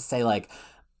Beast to say, like,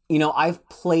 I've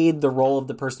played the role of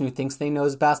the person who thinks they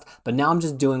knows best, but now I'm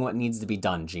just doing what needs to be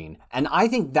done, Gene. And I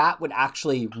think that would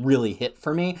actually really hit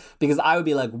for me, because I would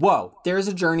be like, whoa, there's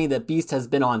a journey that Beast has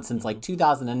been on since like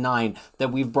 2009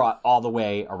 that we've brought all the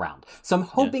way around. So I'm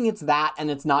hoping it's that,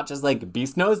 and it's not just like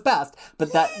Beast knows best,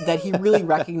 but that he really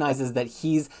recognizes that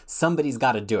somebody's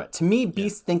got to do it. To me,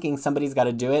 Beast thinking somebody's got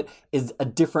to do it is a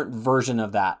different version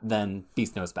of that than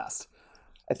Beast knows best.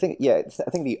 I think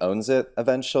he owns it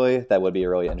eventually. That would be a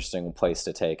really interesting place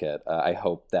to take it. I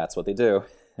hope that's what they do,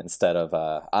 instead of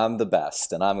I'm the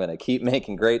best and I'm going to keep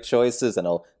making great choices and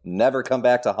it'll never come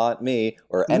back to haunt me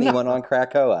or anyone on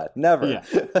Krakoa. Never. Yeah.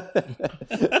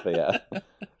 But yeah.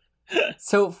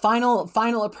 So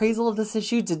final appraisal of this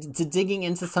issue, to digging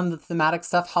into some of the thematic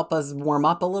stuff help us warm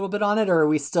up a little bit on it, or are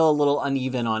we still a little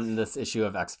uneven on this issue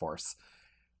of X-Force?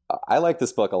 I like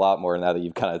this book a lot more now that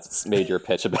you've kind of made your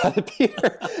pitch about it,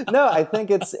 Peter. No, I think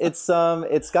it's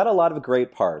got a lot of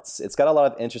great parts. It's got a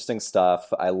lot of interesting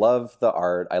stuff. I love the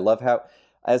art. I love how,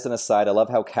 as an aside, I love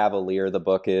how cavalier the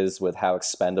book is with how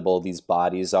expendable these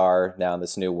bodies are now in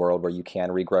this new world where you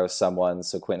can regrow someone.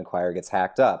 So Quentin Quire gets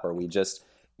hacked up, or we just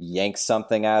yank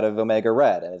something out of Omega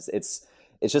Red, and it's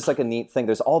just like a neat thing.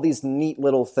 There's all these neat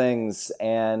little things,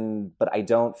 but I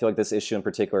don't feel like this issue in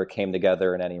particular came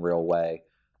together in any real way.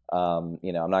 I'm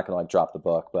not going to drop the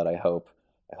book, but I hope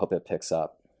it picks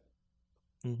up.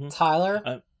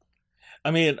 Tyler?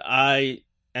 I mean, I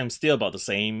am still about the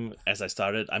same as I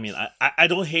started. I mean, I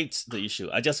don't hate the issue.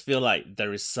 I just feel like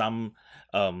there is some,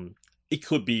 it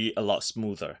could be a lot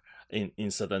smoother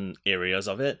in certain areas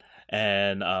of it.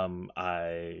 And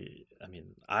I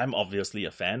mean, I'm obviously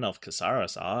a fan of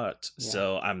Kasara's art,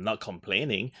 so I'm not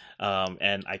complaining.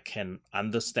 And I can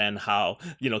understand how,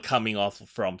 coming off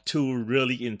from two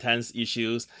really intense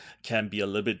issues can be a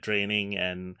little bit draining.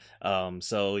 And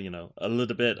so, a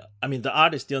little bit, I mean, the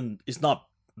art is not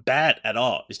bad at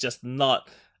all. It's just not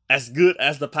as good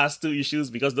as the past two issues,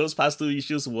 because those past two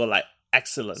issues were like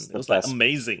excellent. It was like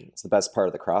amazing. It's the best part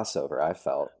of the crossover, I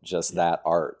felt. Just that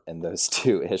art in those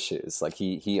two issues. Like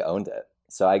he owned it.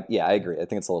 So I agree. I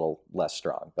think it's a little less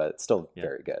strong, but it's still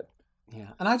very good. Yeah.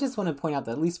 And I just want to point out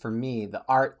that, at least for me, the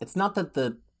art, it's not that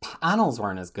the panels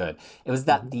weren't as good. It was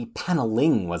that the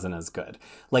paneling wasn't as good.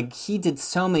 Like, he did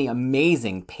so many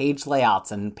amazing page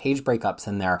layouts and page breakups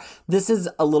in there. This is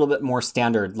a little bit more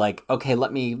standard. Like, okay,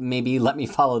 let me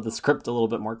follow the script a little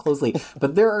bit more closely.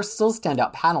 But there are still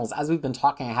standout panels. As we've been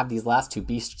talking, I have these last two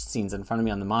beast scenes in front of me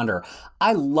on the monitor.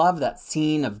 I love that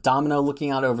scene of Domino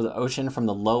looking out over the ocean from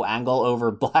the low angle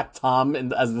over Black Tom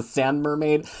as the Sand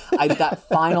Mermaid. That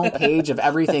final page of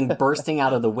everything bursting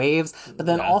out of the waves. But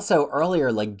then also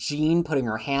earlier, like, Jean putting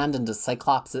her hand into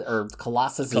Cyclops or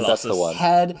Colossus's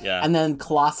head, and then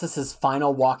Colossus's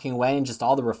final walking away and just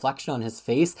all the reflection on his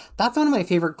face. That's one of my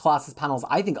favorite Colossus panels,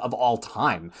 I think, of all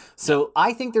time. So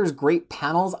I think there's great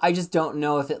panels. I just don't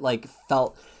know if it like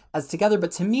felt as together.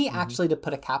 But to me, actually, to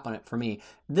put a cap on it for me,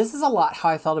 this is a lot how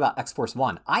I felt about X-Force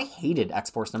 1. I hated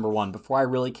X-Force number 1 before I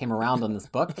really came around on this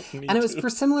book. And it was for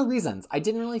similar reasons. I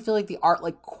didn't really feel like the art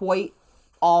like quite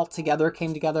all together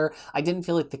came together. I didn't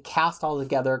feel like the cast all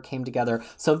together came together.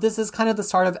 So if this is kind of the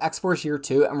start of X-Force year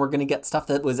 2, and we're going to get stuff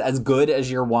that was as good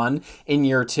as year 1 in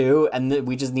year 2, and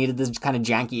we just needed this kind of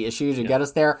janky issue to get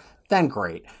us there, then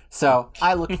great. So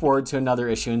I look forward to another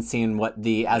issue and seeing what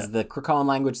as the Krakoan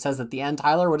language says at the end.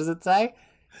 Tyler, what does it say?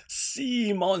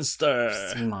 Sea monster.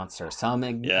 Sea monster. So I'm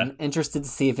interested to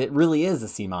see if it really is a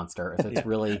sea monster, if it's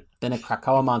really been a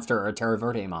Krakoa monster or a Terra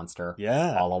Verde monster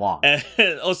all along.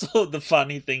 And also the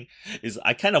funny thing is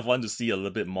I kind of want to see a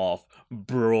little bit more of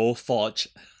Bro Forge.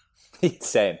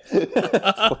 Same.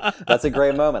 That's a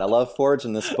great moment. I love Forge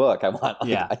in this book.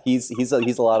 He's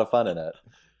a lot of fun in it.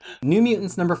 New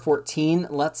Mutants number 14.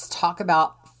 Let's talk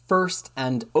about first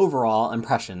and overall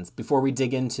impressions before we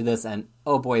dig into this. And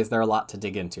oh boy, is there a lot to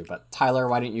dig into. But Tyler,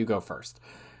 why don't you go first?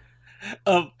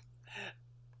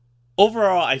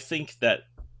 Overall, I think that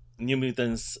New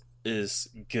Mutants is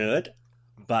good,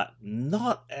 but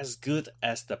not as good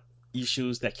as the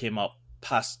issues that came out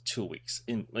past 2 weeks.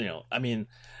 It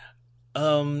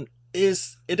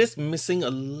is missing a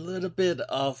little bit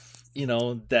of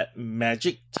that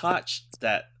magic touch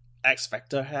that X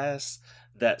Factor has,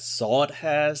 that Sword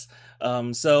has.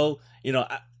 So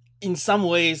in some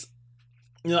ways,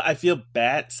 I feel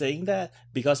bad saying that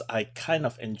because I kind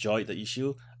of enjoyed the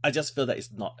issue. I just feel that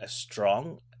it's not as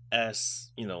strong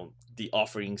as the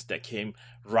offerings that came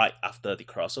right after the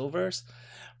crossovers.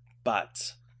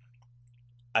 But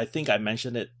I think I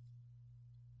mentioned it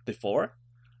before.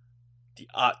 The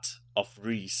art of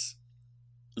Reese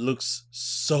looks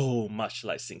so much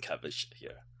like Sienkiewicz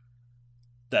here.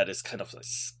 That is kind of like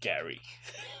scary.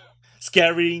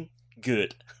 Scaring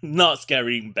good, not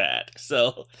scaring bad.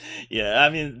 So, yeah, I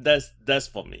mean, that's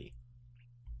for me.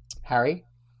 Harry?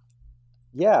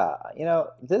 Yeah,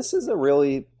 this is a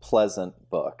really pleasant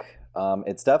book.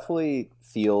 It's definitely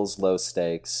feels low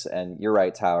stakes, and you're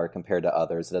right, Tower, compared to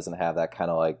others, it doesn't have that kind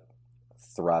of like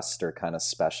thrust or kind of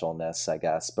specialness, I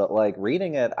guess. But like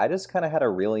reading it, I just kind of had a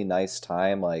really nice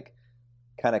time, like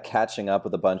kind of catching up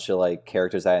with a bunch of like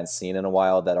characters I hadn't seen in a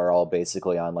while that are all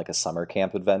basically on like a summer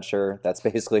camp adventure. That's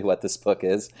basically what this book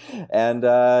is. And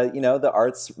the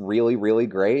art's really, really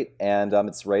great, and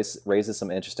it's raises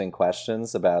some interesting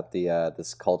questions about the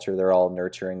this culture they're all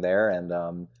nurturing there.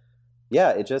 And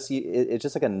it's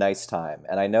just like a nice time.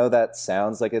 And I know that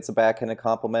sounds like it's a backhanded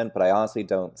compliment, but I honestly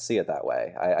don't see it that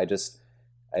way.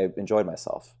 I enjoyed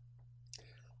myself.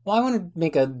 Well, I want to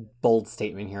make a bold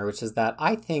statement here, which is that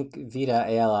I think Vita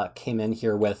Ayala came in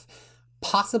here with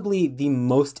possibly the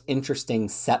most interesting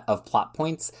set of plot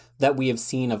points that we have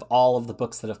seen of all of the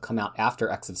books that have come out after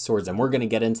X of Swords, and we're going to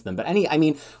get into them. But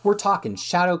we're talking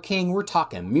Shadow King, we're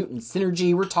talking mutant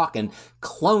synergy, we're talking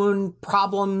clone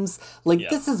problems.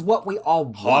 This is what we all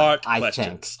want, Hard I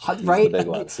questions. think. Right? The big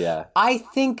ones, yeah. I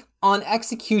think on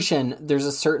execution, there's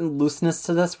a certain looseness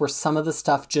to this where some of the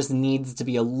stuff just needs to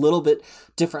be a little bit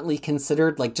differently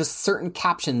considered. Just certain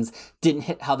captions didn't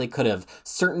hit how they could have.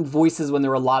 Certain voices, when there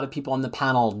were a lot of people on the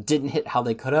panel, didn't hit how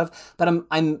they could have. But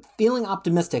I'm feeling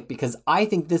optimistic because I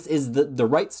think this is the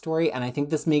right story, and I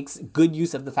think this makes good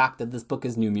use of the fact that this book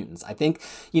is New Mutants. I think,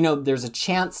 there's a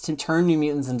chance to turn New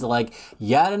Mutants into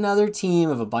yet another team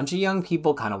of a bunch of young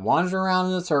people kind of wandering around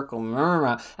in a circle.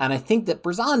 And I think that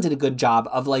Brzan did a good job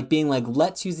of being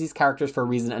let's use these characters for a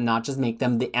reason and not just make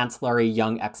them the ancillary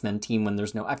young X-Men team when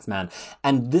there's no X-Men.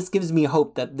 And this gives me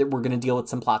hope that we're going to deal with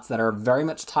some plots that are very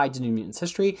much tied to New Mutants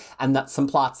history, and that some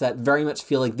plots that very much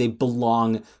feel like they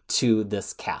belong to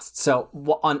this cast. So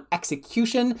on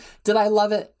execution, did I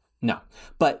love it? No.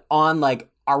 But on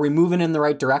are we moving in the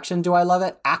right direction? Do I love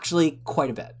it? Actually, quite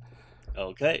a bit.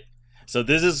 Okay. So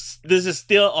this is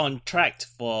still on track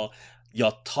for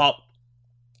your top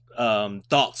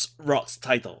Docs Rocks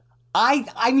title.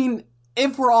 I mean,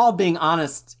 if we're all being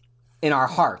honest in our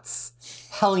hearts,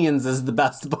 Hellions is the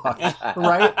best book,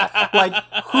 right?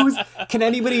 Can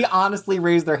anybody honestly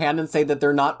raise their hand and say that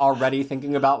they're not already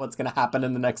thinking about what's going to happen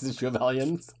in the next issue of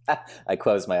Hellions? I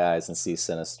close my eyes and see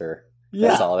Sinister. Yeah,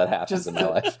 that's all that happens in my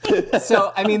life.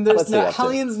 So, there's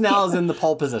Hellions now is in the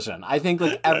pole position. I think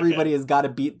everybody has got to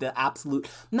beat the absolute,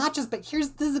 not just, but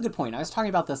this is a good point. I was talking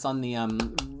about this on the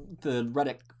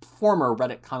former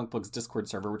Reddit comic books Discord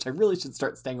server, which I really should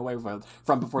start staying away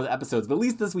from before the episodes, but at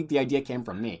least this week the idea came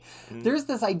from me. There's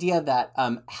this idea that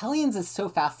Hellions is so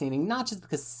fascinating, not just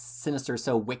because Sinister is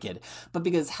so wicked, but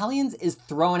because Hellions is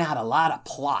throwing out a lot of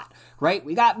plot, right?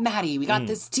 We got Maddie, we got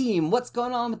this team, what's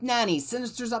going on with Nanny,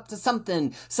 Sinister's up to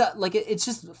something. So it's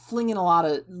just flinging a lot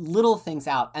of little things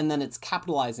out, and then it's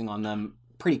capitalizing on them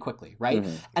pretty quickly, right?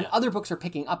 And other books are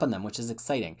picking up on them, which is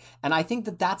exciting. And I think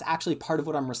that that's actually part of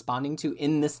what I'm responding to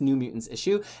in this New Mutants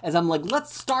issue, as I'm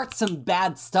let's start some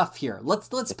bad stuff here. Let's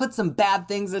put some bad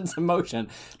things into motion,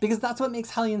 because that's what makes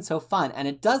Hellions so fun. And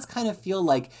it does kind of feel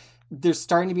like there's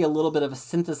starting to be a little bit of a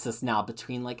synthesis now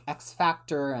between X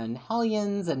Factor and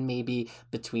Hellions, and maybe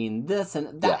between this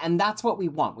and that. Yeah. And that's what we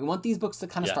want. We want these books to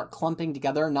kind of start clumping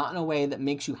together, not in a way that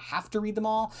makes you have to read them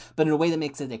all, but in a way that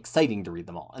makes it exciting to read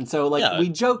them all. And so we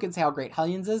joke and say how great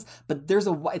Hellions is, but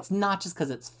it's not just because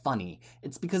it's funny.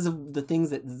 It's because of the things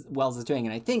that Wells is doing.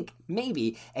 And I think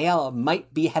maybe Ayala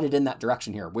might be headed in that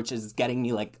direction here, which is getting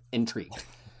me intrigued.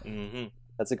 Mm-hmm.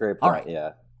 That's a great point. Right.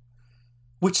 Yeah.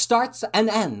 Which starts and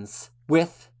ends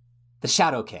with the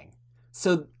Shadow King.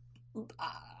 So,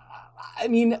 I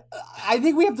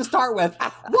think we have to start with,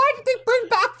 why did they bring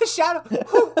back the Shadow?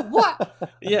 What?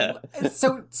 Yeah.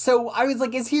 So I was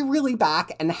is he really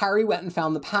back? And Harry went and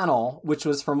found the panel, which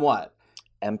was from what?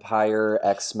 Empire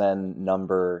X-Men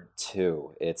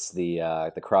 #2. It's the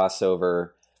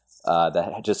crossover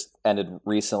that just ended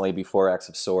recently before X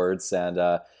of Swords,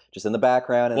 and just in the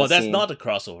background. Well, that's not a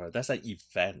crossover. That's an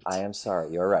event. I am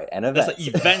sorry. You're right. An event. That's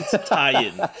an event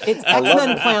tie-in. It's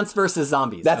X-Men Plants versus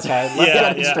Zombies. That's okay. Let's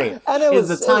get it straight. And it was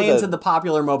a tie-in to the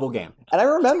popular mobile game. And I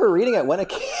remember reading it when it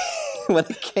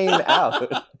came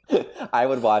out. I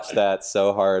would watch that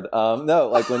so hard. When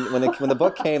the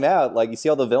book came out, you see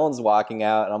all the villains walking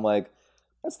out, and I'm like,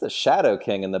 that's the Shadow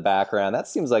King in the background. That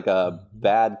seems like a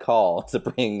bad call to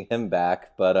bring him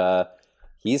back, but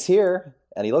he's here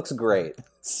and he looks great.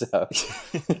 So,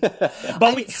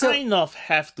 but we kind of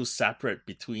have to separate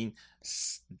between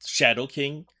Shadow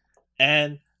King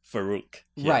and Farouk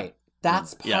here. Right.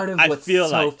 That's part of what's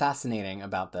so fascinating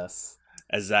about this.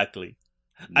 Exactly.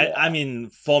 Yeah.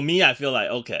 For me, I feel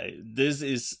okay, this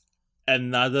is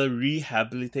another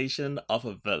rehabilitation of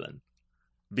a villain,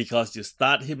 because you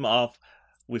start him off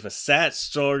with a sad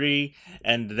story,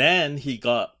 and then he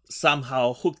got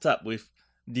somehow hooked up with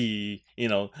the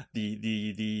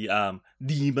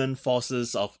demon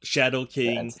forces of Shadow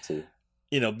King.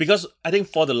 Because I think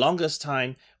for the longest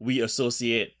time we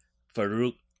associate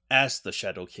Farouk as the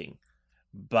Shadow King,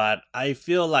 but I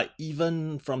feel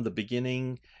even from the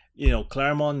beginning,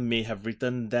 Claremont may have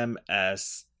written them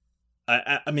as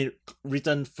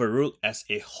written Farouk as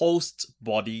a host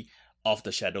body of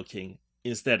the Shadow King,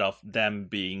 instead of them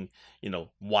being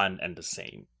one and the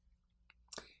same.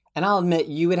 And I'll admit,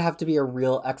 you would have to be a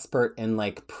real expert in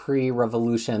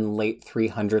pre-revolution, late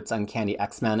 300s Uncanny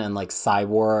X-Men and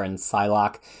Psywar and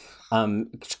Psylocke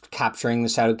capturing the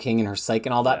Shadow King and her psyche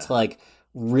and all that to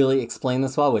really explain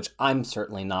this well, which I'm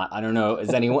certainly not. I don't know,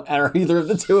 is anyone or either of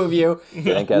the two of you?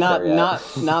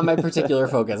 Not my particular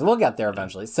focus. We'll get there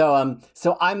eventually. So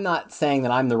I'm not saying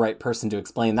that I'm the right person to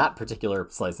explain that particular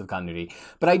slice of continuity,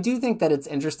 but I do think that it's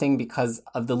interesting because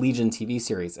of the Legion TV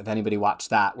series. If anybody watched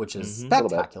that, which is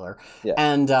spectacular,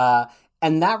 and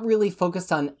that really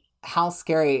focused on how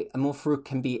scary Emil Farouk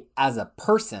can be as a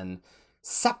person,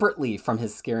 separately from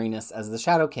his scariness as the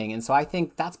Shadow King. And so I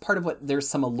think that's part of what, there's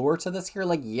some allure to this here.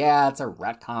 Like, yeah, it's a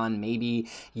retcon, maybe.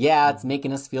 Yeah, it's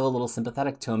making us feel a little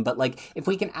sympathetic to him. But like, if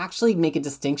we can actually make a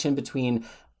distinction between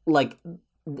like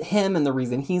him and the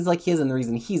reason he's like he is and the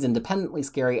reason he's independently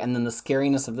scary and then the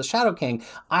scariness of the Shadow King,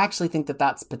 I actually think that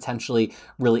that's potentially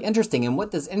really interesting. And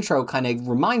what this intro kind of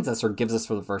reminds us or gives us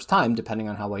for the first time, depending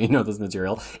on how well you know this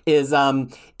material, is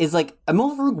like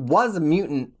Emil Farouk was a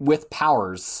mutant with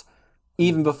powers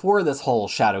even before this whole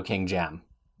Shadow King jam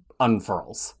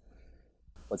unfurls.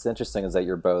 What's interesting is that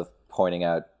you're both pointing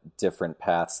out different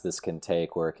paths this can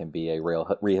take, where it can be a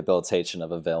real rehabilitation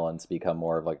of a villain to become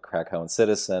more of like a Krakoan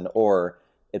citizen, or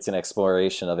it's an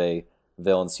exploration of a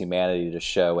villain's humanity to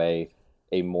show a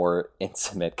more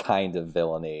intimate kind of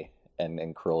villainy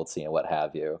and cruelty and what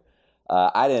have you.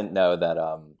 I didn't know that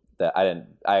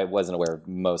I wasn't aware of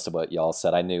most of what y'all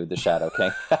said. I knew the Shadow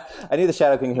King. I knew the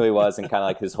Shadow King, who he was, and kind of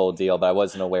like his whole deal, but I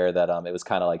wasn't aware that it was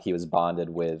kind of like he was bonded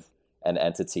with an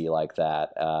entity like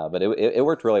that. But it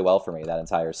worked really well for me, that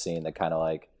entire scene that kind of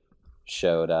like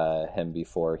showed him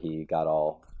before he got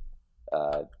all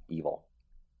evil.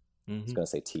 I was going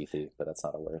to say teethy, but that's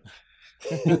not a word.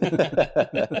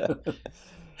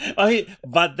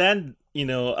 But then,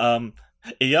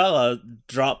 Ayala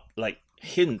dropped like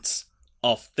hints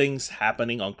of things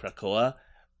happening on Krakoa,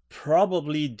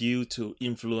 probably due to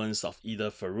influence of either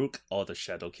Farouk or the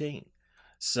Shadow King.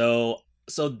 So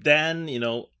then,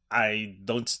 I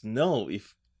don't know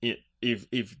if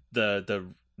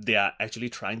they are actually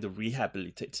trying to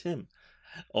rehabilitate him,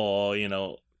 or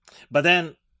but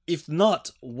then if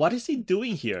not, what is he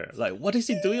doing here? Like, what is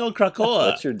he doing on Krakoa?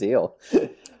 What's your deal?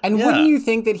 And wouldn't you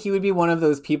think that he would be one of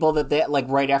those people that they, like,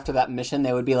 right after that mission,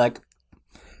 they would be like,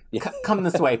 come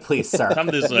this way, please, sir. Come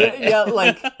this way. Yeah,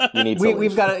 like, you need to leave.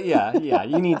 We've got to,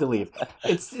 you need to leave.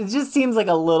 It just seems like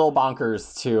a little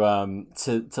bonkers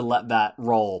to let that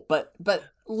roll. But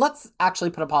let's actually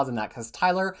put a pause on that, because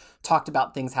Tyler talked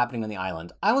about things happening on the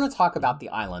island. I want to talk about the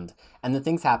island and the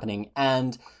things happening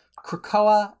and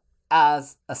Krakoa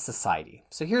as a society.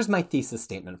 So here's my thesis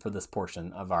statement for this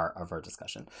portion of our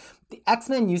discussion. The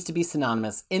X-Men used to be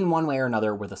synonymous in one way or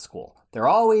another with a school. They're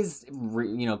always,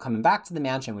 coming back to the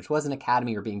mansion, which was an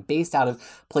academy, or being based out of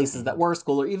places that were a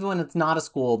school, or even when it's not a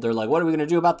school, they're like, what are we going to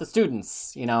do about the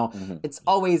students? It's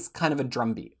always kind of a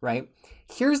drumbeat, right?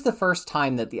 Here's the first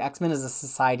time that the X-Men is a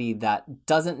society that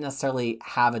doesn't necessarily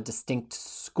have a distinct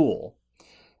school.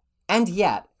 And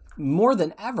yet, more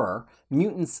than ever,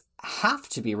 mutants have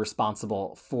to be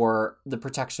responsible for the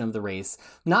protection of the race,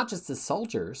 not just as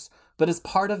soldiers, but as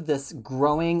part of this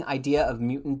growing idea of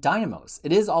mutant dynamos.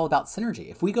 It is all about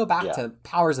synergy. If we go back to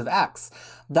Powers of X,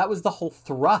 that was the whole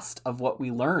thrust of what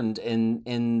we learned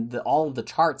in all of the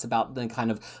charts about the kind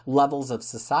of levels of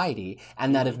society,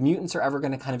 and that if mutants are ever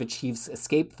going to kind of achieve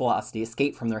escape velocity,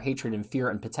 escape from their hatred and fear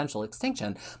and potential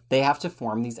extinction, they have to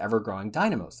form these ever-growing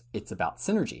dynamos. It's about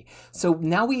synergy. So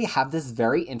now we have this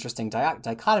very interesting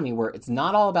dichotomy where it's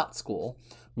not all about school.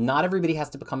 Not everybody has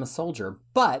to become a soldier,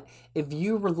 but if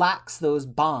you relax those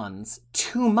bonds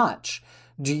too much,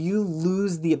 do you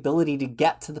lose the ability to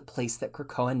get to the place that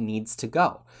Krakoa needs to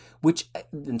go? Which,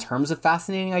 in terms of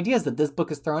fascinating ideas that this book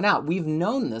has thrown out, we've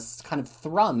known this kind of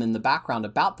thrum in the background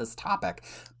about this topic,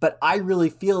 but I really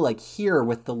feel like here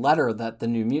with the letter that the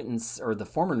New Mutants, or the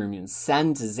former New Mutants,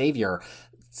 send to Xavier,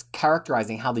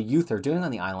 characterizing how the youth are doing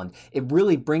on the island, it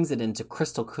really brings it into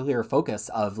crystal clear focus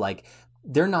of like,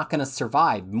 they're not going to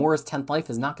survive. Moore's 10th life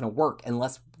is not going to work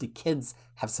unless the kids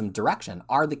have some direction.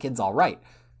 Are the kids all right?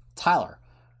 Tyler.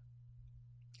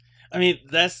 I mean,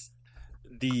 that's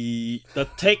the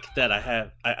take that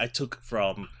I took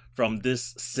from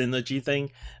this synergy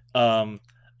thing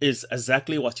is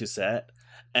exactly what you said.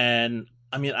 And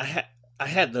I mean, I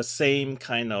had the same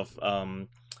kind of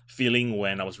feeling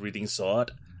when I was reading Sword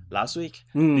last week,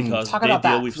 because talk about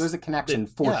that. There's a connection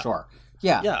for sure.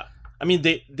 Yeah. I mean,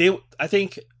 they I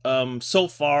think so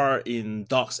far in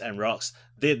Docs and Rocks,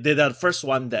 they're the first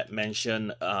one that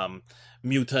mentioned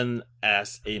mutant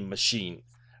as a machine,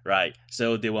 right?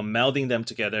 So they were melding them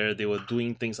together. They were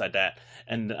doing things like that,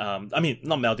 and I mean,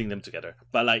 not melding them together,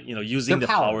 but like using their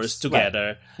powers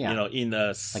together, right. In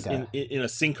a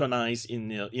synchronized,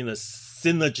 in a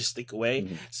synergistic way.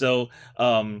 Mm-hmm. So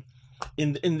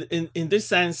in this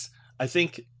sense, I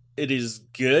think it is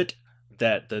good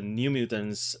that the New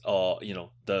Mutants, or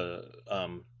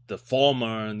the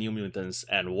former New Mutants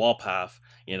and Warpath,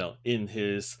 in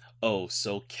his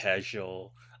so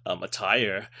casual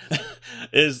attire,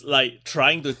 is like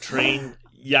trying to train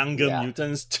younger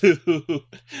mutants to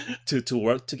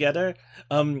work together.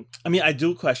 I mean, I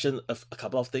do question a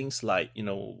couple of things, like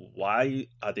why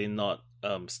are they not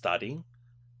studying?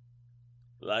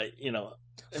 Like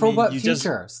for what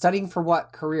future? Studying for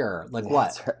what career? Like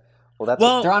what?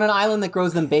 Well, they're on an island that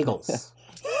grows them bagels.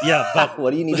 Yeah, but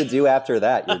what do you need to do after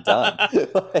that? You're done.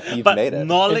 You've made it.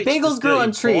 If bagels grew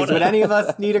on trees, would any of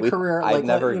us need a career? I'd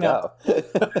never go.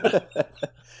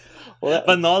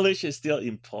 But knowledge is still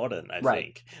important, I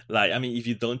think. Like, I mean, if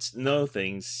you don't know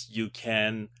things, you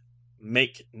can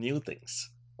make new things.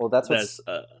 Well, that's what's...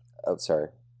 oh, sorry.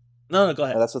 No, go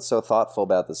ahead. That's what's so thoughtful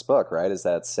about this book, right? Is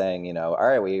that saying, all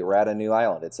right, we're at a new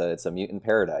island. It's a mutant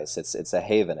paradise. It's a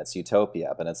haven. It's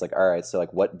utopia. But it's like, all right, so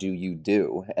like, what do you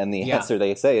do? And the answer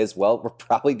they say is, well, we're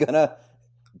probably gonna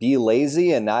be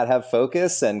lazy and not have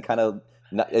focus and kind of,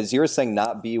 as you were saying,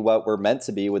 not be what we're meant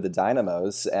to be with the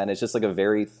dynamos. And it's just like a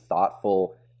very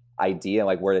thoughtful idea,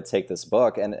 like where to take this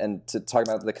book and to talk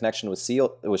about the connection with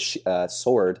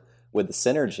Sword with the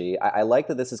synergy. I like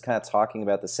that this is kind of talking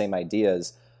about the same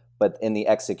ideas. But in the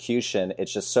execution,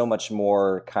 it's just so much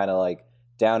more kind of like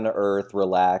down to earth,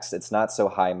 relaxed. It's not so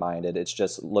high-minded. It's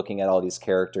just looking at all these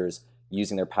characters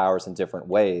using their powers in different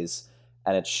ways,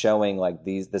 and it's showing like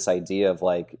this idea of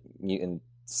like mutant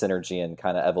synergy and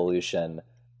kind of evolution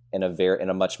in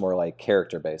a much more like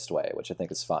character-based way, which I think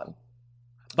is fun.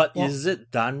 But is it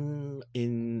done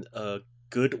in a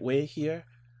good way here?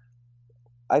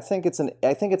 I think it's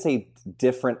a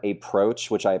different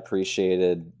approach, which I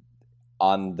appreciated.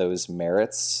 On those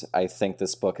merits, I think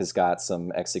this book has got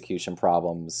some execution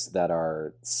problems that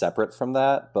are separate from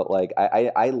that. But like,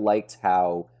 I liked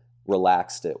how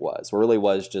relaxed it was. It really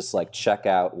was just like, check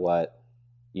out what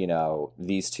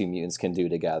these two mutants can do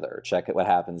together. Check out what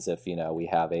happens if we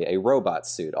have a robot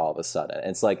suit all of a sudden. And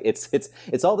it's like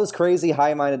it's all those crazy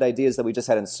high-minded ideas that we just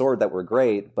had in Sword that were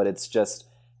great, but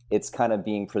it's kind of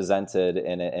being presented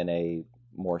in a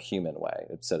more human way,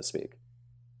 so to speak.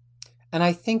 And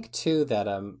I think, too, that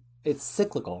it's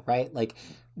cyclical, right? Like,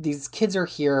 these kids are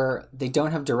here, they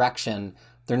don't have direction,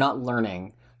 they're not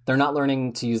learning. They're not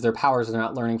learning to use their powers, they're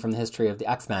not learning from the history of the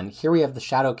X-Men. Here we have the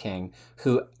Shadow King,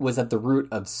 who was at the root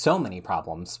of so many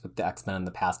problems with the X-Men in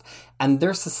the past. And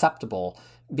they're susceptible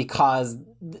because,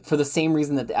 for the same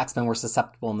reason that the X-Men were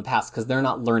susceptible in the past, because they're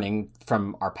not learning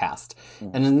from our past.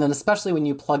 Mm-hmm. And then especially when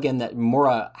you plug in that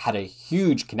Mora had a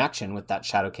huge connection with that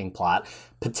Shadow King plot,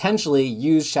 potentially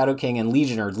used Shadow King and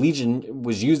Legion, or Legion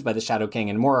was used by the Shadow King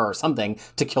and Mora or something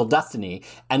to kill Destiny.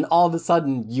 And all of a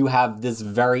sudden you have this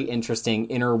very interesting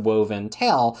interwoven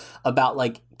tale about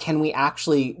like, can we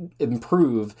actually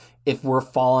improve if we're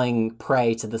falling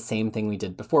prey to the same thing we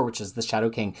did before, which is the Shadow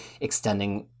King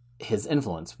extending his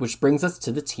influence, which brings us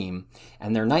to the team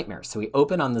and their nightmares. So we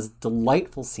open on this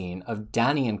delightful scene of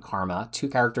Danny and Karma, two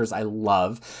characters I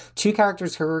love, two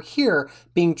characters who are here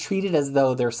being treated as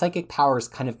though their psychic powers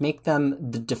kind of make them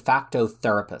the de facto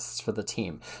therapists for the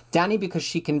team. Danny, because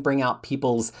she can bring out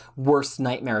people's worst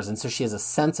nightmares, and so she has a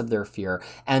sense of their fear,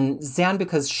 and Zan,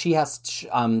 because she has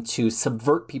to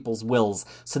subvert people's wills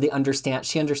so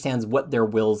she understands what their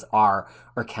wills are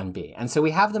or can be. And so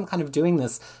we have them kind of doing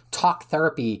this talk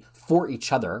therapy for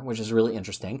each other, which is really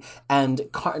interesting, and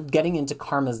getting into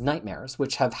Karma's nightmares,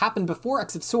 which have happened before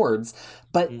X of Swords,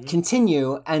 but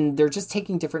continue, and they're just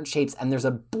taking different shapes. And there's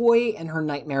a boy in her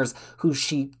nightmares who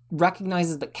she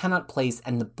recognizes but cannot place,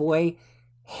 and the boy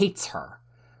hates her.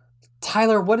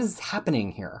 Tyler, what is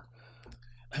happening here?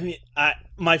 I mean,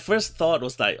 my first thought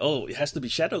was like, oh, it has to be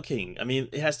Shadow King. I mean,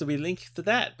 it has to be linked to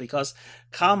that, because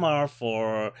Karma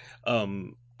for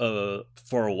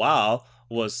a while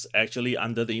was actually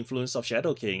under the influence of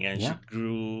Shadow King, and she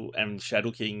grew, and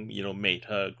Shadow King, made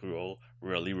her grow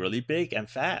really, really big and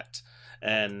fat,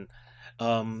 and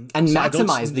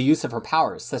maximize the use of her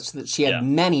powers, such that she had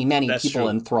many people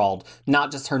enthralled,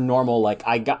 not just her normal, like,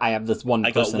 I have this one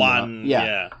person. I got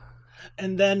one,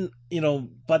 and then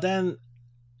but then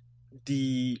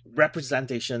the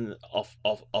representation of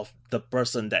the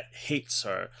person that hates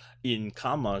her in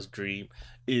Karma's dream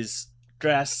is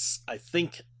dressed, I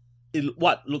think, in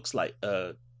what looks like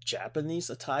a Japanese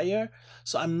attire.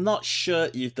 So I'm not sure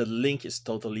if the link is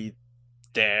totally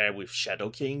there with Shadow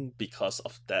King because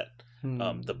of that,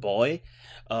 the boy.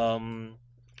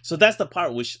 So that's the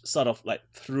part which sort of like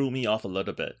threw me off a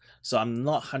little bit. So I'm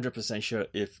not 100% sure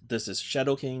if this is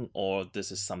Shadow King or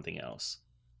this is something else.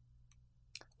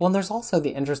 Well, and there's also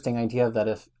the interesting idea that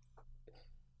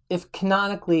if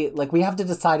canonically, like, we have to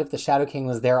decide if the Shadow King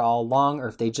was there all along or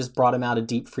if they just brought him out of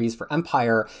deep freeze for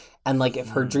Empire, and like if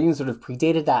her dreams would have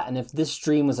predated that, and if this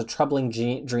dream was a troubling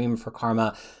dream for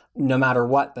Karma no matter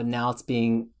what, but now it's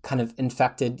being kind of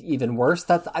infected even worse.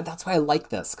 That's why I like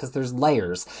this, because there's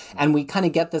layers, and we kind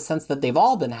of get the sense that they've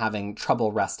all been having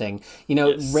trouble resting. You know,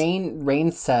 Yes.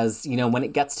 Rain says, you know, when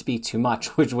it gets to be too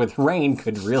much, which with Rain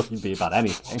could really be about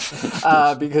anything,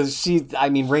 because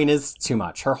Rain is too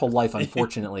much. Her whole life,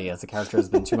 unfortunately, as a character has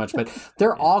been too much, but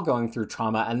they're all going through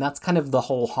trauma, and that's kind of the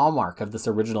whole hallmark of this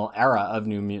original era of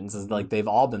New Mutants, is like they've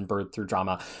all been birthed through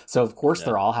trauma. So of course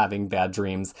they're all having bad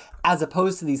dreams, as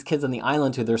opposed to these kids on the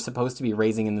island who they're supposed to be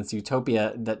raising in this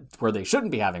utopia where they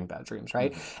shouldn't be having bad dreams,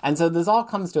 right? And so this all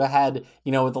comes to a head,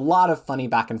 you know, with a lot of funny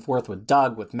back and forth with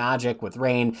Doug, with Magic, with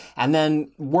Rain, and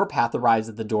then Warpath arrives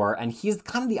at the door, and he's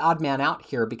kind of the odd man out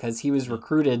here because he was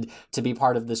recruited to be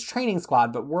part of this training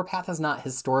squad, but Warpath is not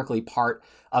historically part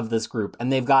of this group,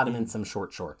 and they've got him in some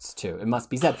short shorts too, it must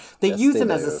be said. They use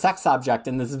him as a sex object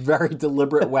in this very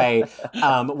deliberate way,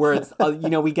 where it's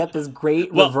we get this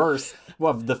great reverse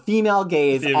of the female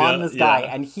gaze on this guy,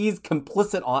 and he's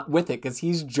complicit with it because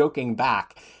he's joking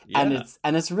back. Yeah.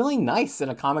 And it's really nice in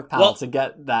a comic panel to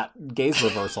get that gaze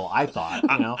reversal, I thought.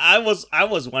 You know, I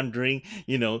was wondering,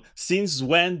 you know, since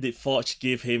when did Forge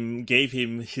give him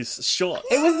his shorts?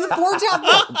 It was the Forge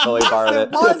outfit. Totally borrowed it.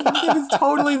 It was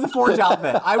totally the Forge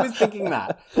outfit. I was thinking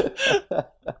that.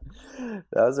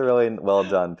 That was a really well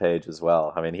done page as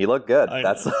well. I mean, he looked good. He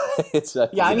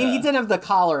didn't have the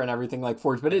collar and everything like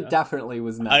Forge, but it definitely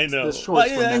was meant. I know. The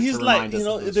shorts were meant he's to like, remind us of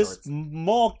those this shorts.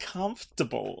 more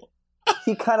comfortable.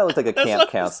 He kind of looked like a camp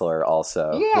counselor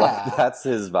also. Yeah. Like, that's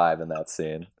his vibe in that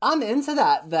scene. I'm into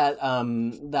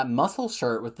that muscle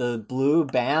shirt with the blue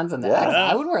bands and the X.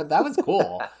 I would wear it. That was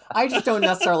cool. I just don't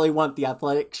necessarily want the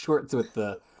athletic shorts with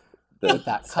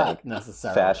that cut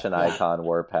necessarily. Fashion icon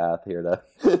Warpath here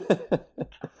to.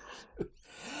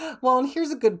 Well, and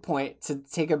here's a good point to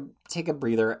take a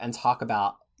breather and talk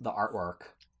about the artwork,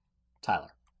 Tyler.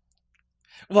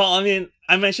 Well, I mean,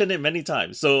 I mentioned it many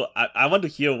times, so I want to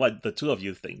hear what the two of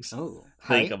you think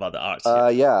about the art.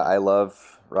 I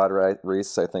love Rod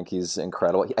Reese. I think he's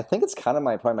incredible. I think it's kind of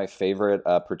probably my favorite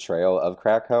portrayal of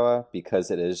Krakoa, because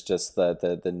it is just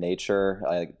the nature.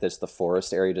 The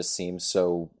forest area just seems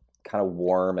so kind of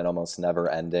warm and almost never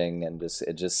ending, and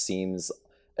it just seems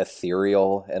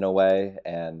ethereal in a way.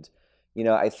 And you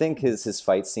know, I think his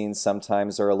fight scenes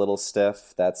sometimes are a little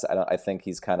stiff. I think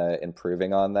he's kind of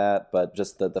improving on that, but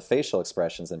just the facial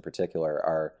expressions in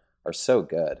particular are so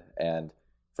good. And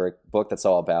for a book that's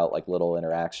all about like little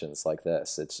interactions like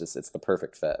this, it's the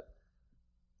perfect fit.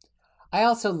 I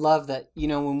also love that, you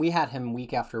know, when we had him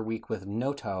week after week with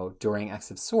Noto during X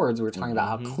of Swords, we were talking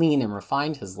about how clean and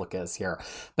refined his look is here.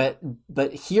 But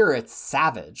here it's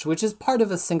savage, which is part of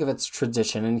a Sinkovitz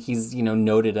tradition, and he's, you know,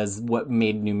 noted as what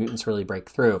made New Mutants really break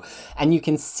through. And you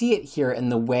can see it here in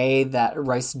the way that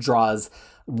Rice draws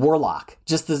Warlock,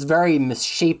 just this very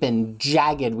misshapen,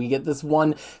 jagged. We get this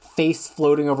one face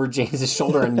floating over James's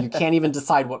shoulder, and you can't even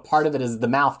decide what part of it is the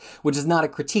mouth, which is not a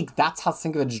critique. That's how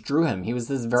Sinkovitz drew him. He was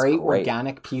this very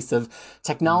organic piece of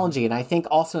technology. And I think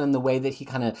also in the way that he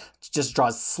kind of just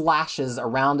draws slashes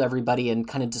around everybody and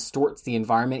kind of distorts the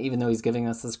environment, even though he's giving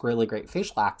us this really great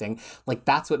facial acting. Like,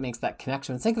 that's what makes that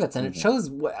connection with Sinkovitz. And it shows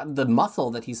the muscle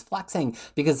that he's flexing,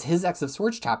 because his X of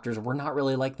Swords chapters were not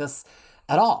really like this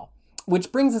at all.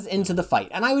 Which brings us into the fight.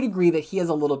 And I would agree that he has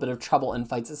a little bit of trouble in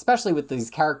fights, especially with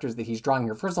these characters that he's drawing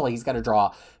here. First of all, he's got to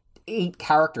draw 8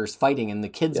 characters fighting in the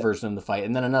kids' version of the fight,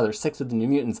 and then another 6 with the New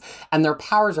Mutants. And their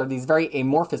powers are these very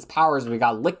amorphous powers. We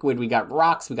got liquid, we got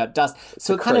rocks, we got dust.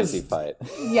 So it's a crazy fight.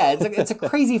 Yeah, it's a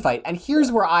crazy fight. And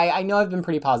here's where I know I've been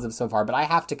pretty positive so far, but I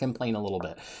have to complain a little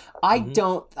bit. I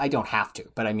don't have to,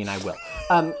 but I mean I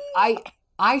will.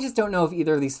 I just don't know if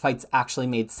either of these fights actually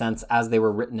made sense as they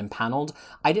were written and paneled.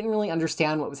 I didn't really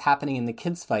understand what was happening in the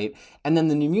kids' fight. And then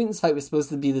the New Mutants fight was supposed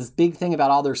to be this big thing about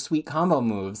all their sweet combo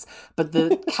moves. But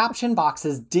the caption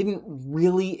boxes didn't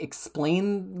really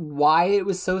explain why it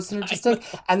was so synergistic.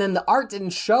 And then the art didn't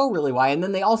show really why. And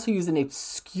then they also used an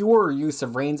obscure use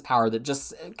of Reign's power that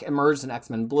just emerged in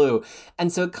X-Men Blue.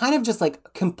 And so it kind of just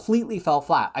like completely fell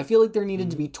flat. I feel like there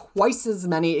needed to be twice as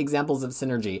many examples of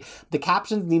synergy. The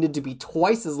captions needed to be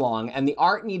twice as long, and the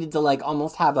art needed to like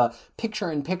almost have a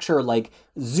picture-in-picture like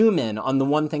zoom in on the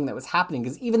one thing that was happening,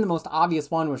 because even the most obvious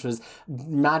one, which was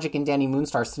Magic and Danny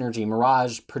Moonstar synergy,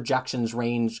 Mirage projections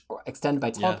range extended by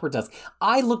teleport dust,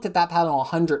 I looked at that panel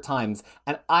 100 times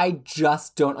and I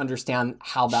just don't understand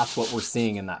how that's what we're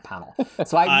seeing in that panel.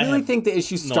 So I really think the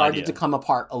issue started to come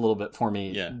apart a little bit for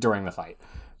me during the fight.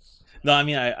 No, I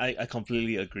mean I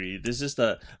completely agree.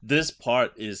 This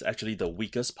part is actually the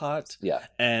weakest part. Yeah.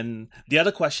 And the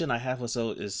other question I have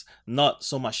also is not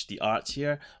so much the art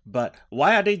here, but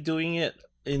why are they doing it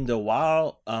in the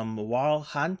wild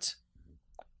hunt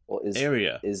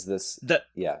area? Is this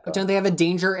yeah? But don't they have a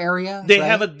danger area? They right?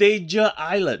 have a danger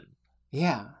island.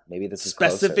 Yeah. Maybe this is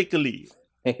specifically.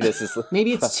 Maybe this is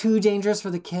maybe it's too dangerous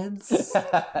for the kids.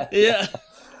 Yeah.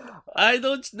 I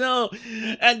don't know.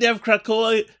 And they have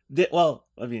Krakoa.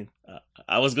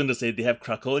 I was going to say they have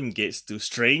Krakoan gates to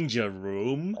Stranger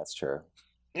Room. That's true.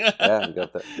 Yeah, we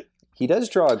got that. He does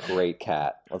draw a great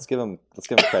cat. Let's give him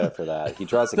credit for that. He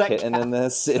draws a kitten in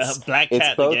this. It's black cat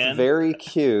it's both again. very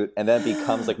cute and then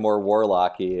becomes like more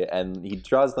warlocky, and he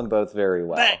draws them both very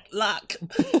well. Black luck.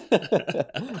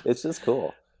 It's just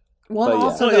cool. Well, But and yeah.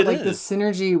 also No, that, it like the is.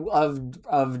 synergy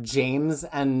of James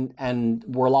and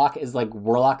Warlock is like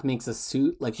Warlock makes a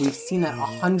suit. Like we've seen that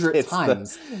 100 It's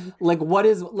times. Like what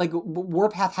is like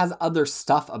Warpath has other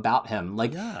stuff about him.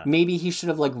 Like Yeah. maybe he should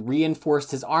have like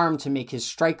reinforced his arm to make his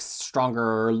strikes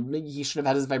stronger, or maybe he should have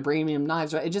had his vibranium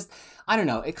knives. Right? It just I don't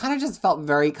know. It kind of just felt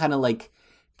very kind of like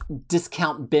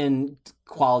discount bin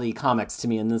quality comics to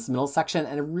me in this middle section,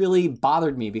 and it really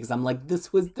bothered me because I'm like, there's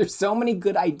so many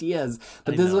good ideas,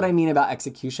 but this is what I mean about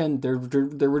execution. There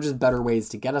were just better ways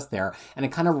to get us there, and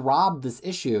it kind of robbed this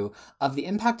issue of the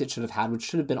impact it should have had, which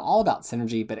should have been all about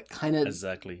synergy, but it kind of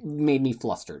Exactly. made me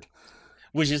flustered.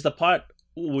 Which is the part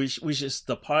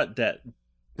that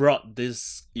brought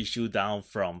this issue down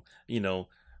from,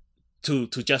 to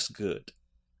just good.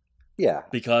 Yeah.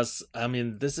 Because I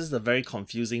mean, this is the very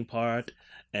confusing part,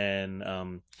 and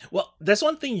there's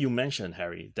one thing you mentioned,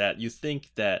 Harry, that you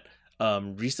think that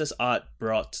Reese's art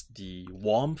brought the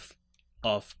warmth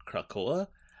of Krakoa.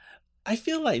 I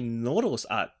feel like Noto's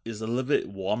art is a little bit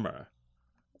warmer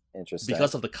Interesting.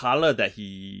 because of the color that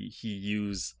he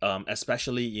used,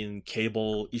 especially in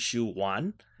Cable issue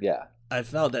 1. Yeah. I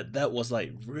felt that was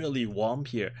like really warm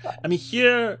here. I mean,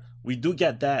 here we do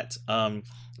get that,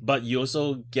 but you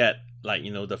also get like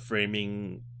the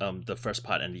framing, the first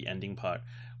part and the ending part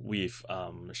with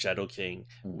Shadow King,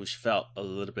 which felt a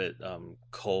little bit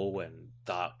cold and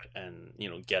dark, and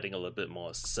getting a little bit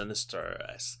more sinister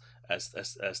as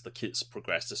the kids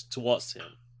progresses towards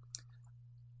him.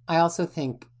 I also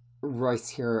think Royce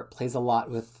here plays a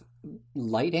lot with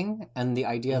lighting and the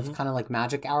idea of kind of like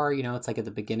magic hour. It's like at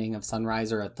the beginning of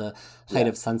sunrise or at the height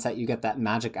of sunset, you get that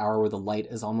magic hour where the light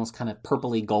is almost kind of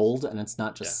purpley gold and it's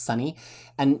not just sunny,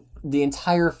 and the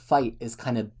entire fight is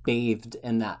kind of bathed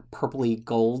in that purpley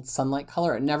gold sunlight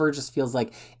color. It never just feels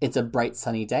like it's a bright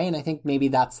sunny day, and I think maybe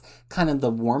that's kind of the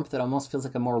warmth. It almost feels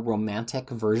like a more romantic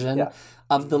version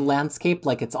of the landscape.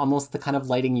 Like it's almost the kind of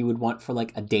lighting you would want for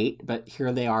like a date, but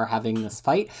here they are having this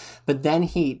fight. But then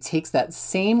he takes that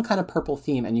same kind of purple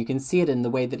theme, and you can see it in the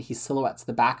way that he silhouettes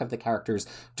the back of the characters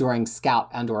during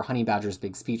Scout and or Honey Badger's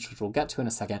big speech, which we'll get to in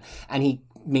a second. And he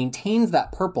maintains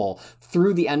that purple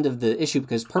through the end of the issue,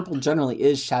 because purple generally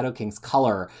is Shadow King's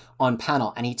color on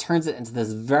panel, and he turns it into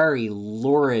this very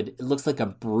lurid, it looks like a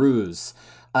bruise,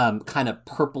 kind of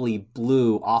purpley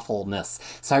blue awfulness.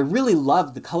 So I really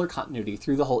loved the color continuity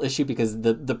through the whole issue, because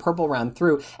the purple ran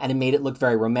through and it made it look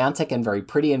very romantic and very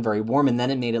pretty and very warm, and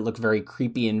then it made it look very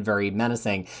creepy and very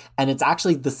menacing. And it's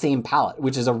actually the same palette,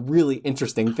 which is a really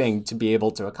interesting thing to be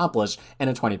able to accomplish in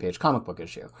a 20-page comic book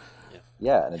issue.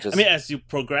 Yeah, and it just... I mean, as you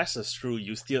progress through,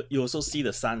 you also see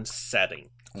the sun setting.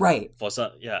 Right.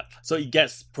 So it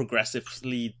gets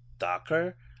progressively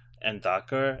darker and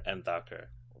darker and darker.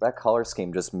 That color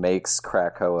scheme just makes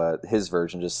Krakoa, his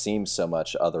version, just seem so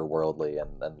much otherworldly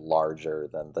and larger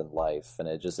than life, and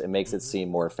it makes it seem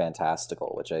more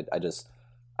fantastical, which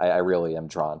I really am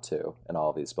drawn to in all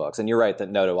of these books. And you're right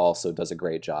that Noto also does a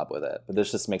great job with it, but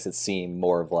this just makes it seem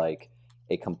more of like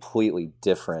a completely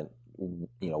different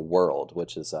world,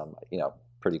 which is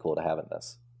pretty cool to have in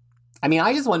this. I mean,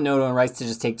 I just want Noto and Rice to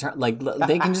just take turns. Like,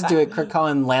 they can just do a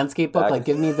Krakoan landscape book. Like,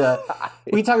 give me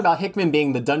we talk about Hickman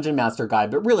being the dungeon master guy,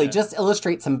 but really just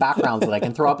illustrate some backgrounds that I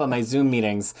can throw up on my Zoom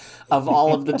meetings of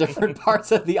all of the different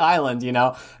parts of the island,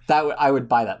 that I would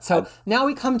buy that. So now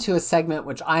we come to a segment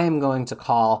which I am going to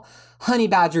call Honey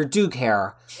Badger Do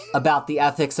Care About the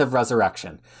Ethics of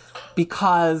Resurrection.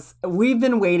 Because we've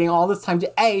been waiting all this time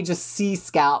to just see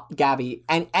Scout, Gabby,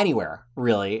 and anywhere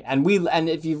really. And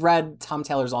if you've read Tom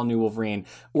Taylor's All New Wolverine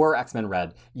or X-Men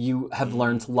Red, you have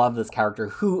learned to love this character,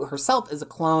 who herself is a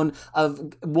clone of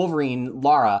of Wolverine,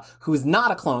 Lara, who's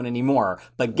not a clone anymore,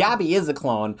 but Gabby is a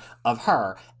clone of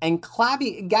her. And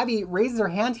Gabby raises her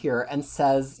hand here and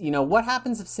says, what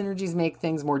happens if synergies make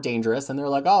things more dangerous? And they're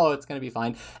like, oh, it's going to be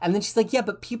fine. And then she's like, yeah,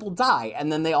 but people die.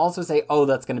 And then they also say, oh,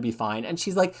 that's going to be fine. And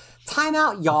she's like, time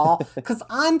out, y'all, because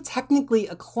I'm technically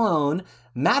a clone.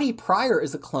 Maddie Pryor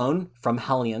is a clone from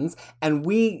Hellions, and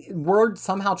word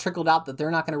somehow trickled out that they're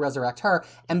not going to resurrect her.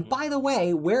 And by the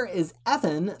way, where is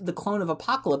Evan, the clone of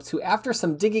Apocalypse, who after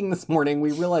some digging this morning,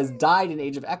 we realized died in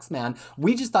Age of X-Man?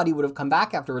 We just thought he would have come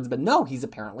back afterwards, but no, he's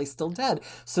apparently still dead.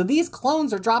 So these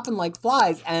clones are dropping like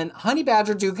flies, and Honey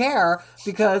Badger do care,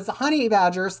 because Honey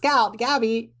Badger, Scout,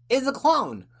 Gabby, is a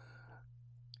clone.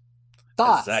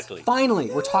 Thoughts. Exactly.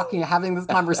 Finally, we're having this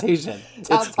conversation.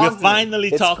 We're finally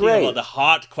talking great. about the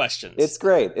hard questions. It's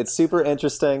great. It's super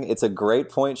interesting. It's a great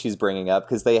point she's bringing up,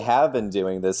 because they have been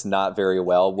doing this not very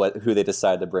well, who they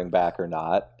decide to bring back or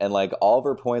not. And like all of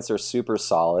her points are super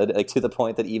solid, like to the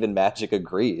point that even Magic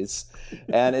agrees.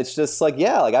 And it's just like,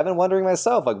 yeah, like I've been wondering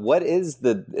myself, like what is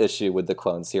the issue with the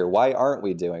clones here? Why aren't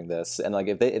we doing this? And like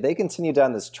if they continue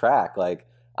down this track, like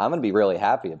I'm going to be really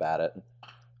happy about it.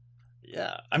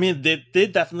 Yeah, I mean, they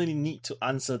definitely need to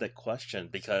answer that question,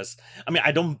 because, I mean,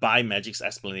 I don't buy Magic's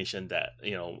explanation that,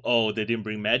 they didn't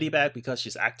bring Maddie back because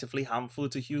she's actively harmful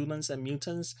to humans and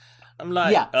mutants. I'm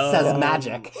like, says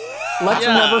Magic. Let's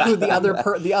remember who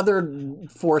the other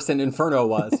force in Inferno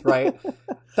was, right?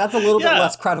 That's a little bit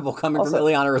less credible coming from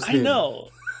Ileana Rasputin. I know.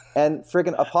 And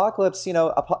friggin' Apocalypse, even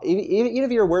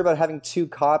if you're worried about having two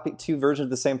versions of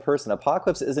the same person,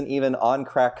 Apocalypse isn't even on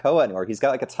Krakoa anymore. He's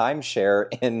got like a timeshare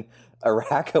in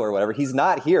Araco or whatever. He's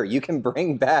not here. You can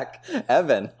bring back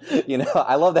Evan.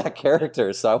 I love that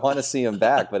character, so I want to see him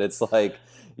back. But it's like,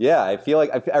 yeah, I feel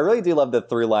like I really do love the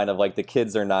through line of like the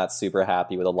kids are not super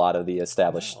happy with a lot of the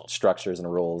established structures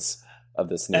and rules of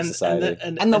this new society.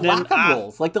 And the lack of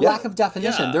rules, like the lack of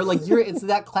definition. Yeah. They're like, it's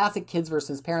that classic kids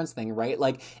versus parents thing, right?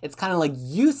 Like, it's kind of like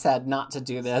you said not to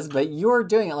do this, but you're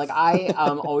doing it. Like, I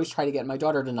always try to get my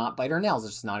daughter to not bite her nails.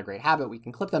 It's just not a great habit. We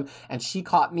can clip them. And she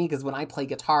caught me because when I play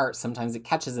guitar, sometimes it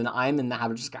catches and I'm in the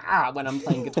habit of just when I'm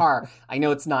playing guitar. I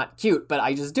know it's not cute, but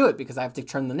I just do it because I have to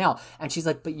trim the nail. And she's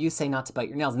like, but you say not to bite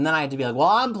your nails. And then I had to be like, well,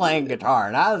 I'm playing guitar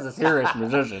and I was a serious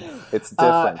musician. It's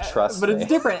different, trust me. But it's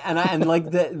different. And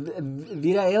like the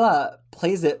Vita Ayala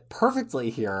plays it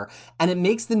perfectly here, and it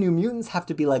makes the New Mutants have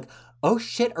to be like, oh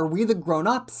shit, are we the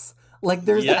grown-ups? Like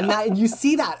there's and you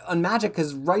see that on Magic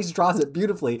because Rice draws it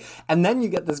beautifully, and then you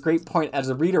get this great point as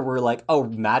a reader where you're like, oh,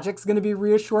 Magic's going to be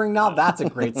reassuring now. That's a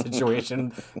great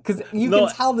situation because you can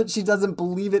tell that she doesn't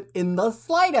believe it in the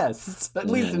slightest, at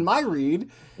least in my read.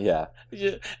 Yeah,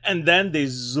 and then they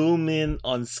zoom in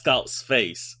on Scout's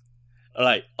face,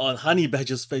 like on Honey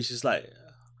Badger's face. She's like,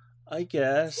 I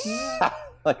guess.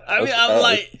 I'm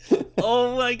like,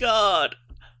 oh my god.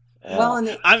 Yeah.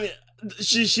 Well,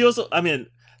 she also,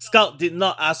 Scout did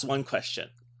not ask one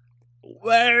question.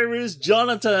 Where is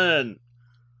Jonathan?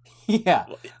 Yeah,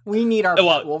 we need our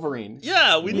pet Wolverine.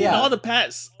 Yeah, we need all the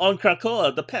pets on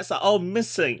Krakoa. The pets are all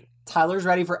missing. Tyler's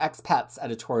ready for X-Pets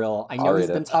editorial. I know he's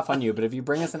been tough on you, but if you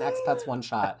bring us an X-Pets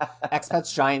one-shot,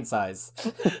 X-Pets giant size,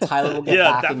 Tyler will get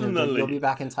back and you'll be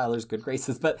back in Tyler's good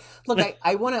graces. But look,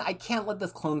 I can't let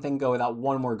this clone thing go without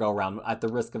one more go-around at the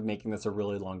risk of making this a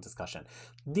really long discussion.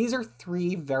 These are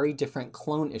three very different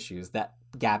clone issues that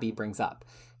Gabby brings up.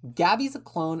 Gabby's a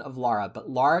clone of Lara, but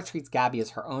Lara treats Gabby as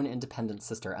her own independent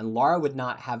sister, and Lara would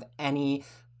not have any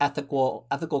ethical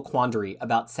quandary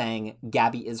about saying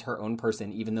Gabby is her own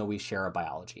person, even though we share a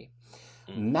biology.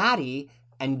 Maddie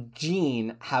and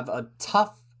Jean have a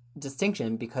tough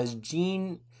distinction because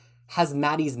Jean has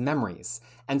Maddie's memories.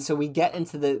 And so we get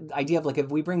into the idea of like, if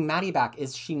we bring Maddie back,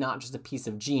 is she not just a piece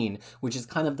of Jean, which is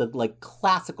kind of the like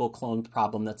classical clone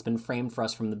problem that's been framed for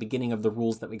us from the beginning of the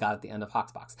rules that we got at the end of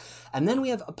Hoxbox. And then we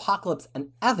have Apocalypse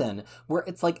and Evan, where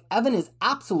it's like Evan is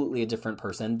absolutely a different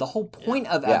person. The whole point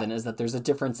of Evan is that there's a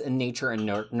difference in nature and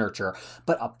nurture.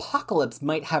 But Apocalypse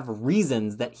might have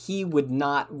reasons that he would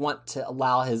not want to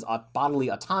allow his bodily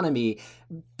autonomy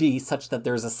be such that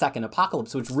there's a second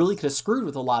Apocalypse, which really could have screwed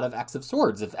with a lot of X of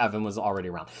Swords if Evan was already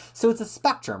around. So it's a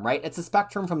spectrum, right? It's a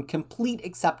spectrum from complete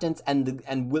acceptance and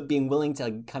being willing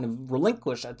to kind of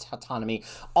relinquish autonomy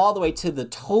all the way to the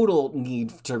total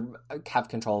need to have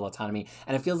control of autonomy.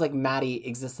 And it feels like Maddie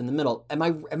exists in the middle. Am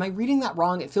I reading that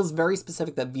wrong? It feels very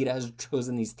specific that Vita has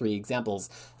chosen these three examples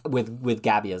with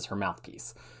Gabby as her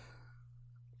mouthpiece.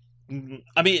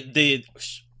 I mean, they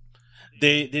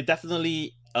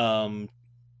definitely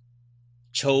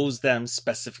chose them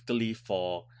specifically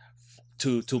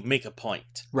to make a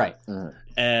point, right?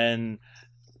 And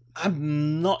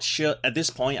I'm not sure at this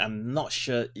point. I'm not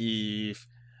sure if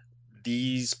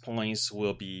these points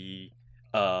will be,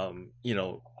 I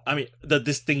mean, the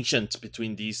distinctions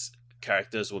between these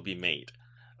characters will be made.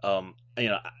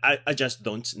 I just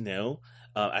don't know.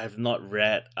 I have not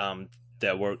read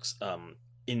their works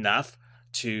enough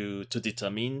to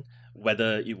determine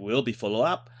whether it will be follow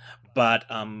up. But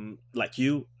like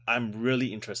you, I'm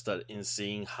really interested in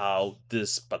seeing how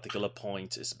this particular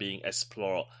point is being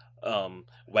explored,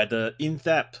 whether in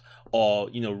depth or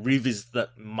revisited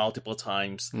multiple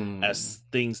times as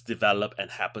things develop and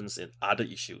happens in other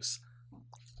issues.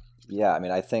 Yeah, I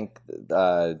mean, I think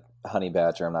Honey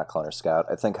Badger. I'm not calling her Scout.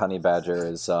 I think Honey Badger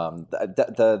is the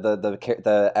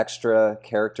extra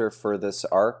character for this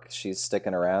arc. She's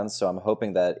sticking around, so I'm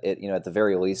hoping that it, at the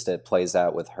very least, it plays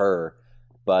out with her.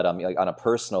 But like on a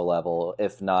personal level,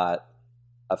 if not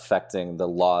affecting the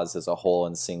laws as a whole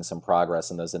and seeing some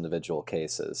progress in those individual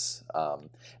cases.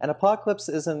 And Apocalypse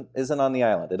isn't on the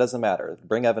island. It doesn't matter.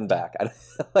 Bring Evan back.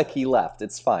 Like, he left.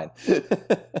 It's fine.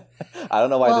 I don't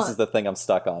know why this is the thing I'm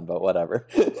stuck on, but whatever.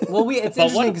 Well, it's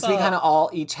interesting because we kind of all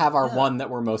each have our one that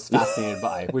we're most fascinated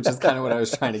by, which is kind of what I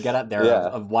was trying to get at there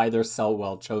of why they're so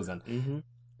well chosen. Mm-hmm.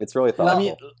 It's really thoughtful. I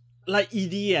mean, like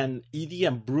Edie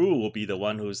and Brew will be the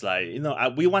one who's like,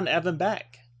 we want Evan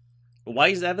back. Why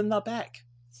is Evan not back?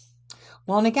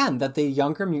 Well, and again, that the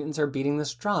younger mutants are beating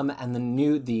this drum, and the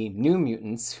new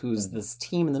mutants, who's this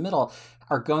team in the middle,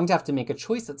 are going to have to make a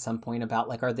choice at some point about,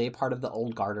 like, are they part of the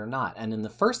old guard or not? And in the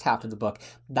first half of the book,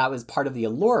 that was part of the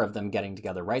allure of them getting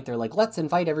together, right? They're like, let's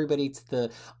invite everybody to the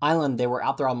island. They were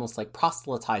out there almost like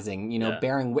proselytizing,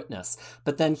 bearing witness.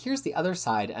 But then here's the other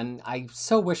side, and I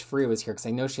so wish Fariha was here because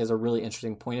I know she has a really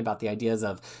interesting point about the ideas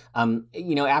of,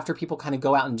 after people kind of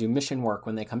go out and do mission work,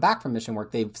 when they come back from mission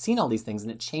work, they've seen all these things,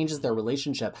 and it changes their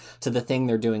relationship to the thing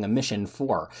they're doing a mission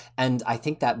for. And I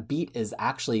think that beat is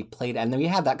actually played, and then we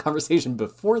had that conversation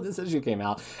before this issue came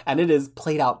out, and it is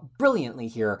played out brilliantly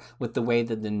here with the way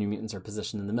that the New Mutants are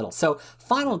positioned in the middle. So,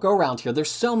 final go-round here.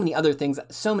 There's so many other things,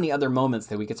 so many other moments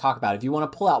that we could talk about. If you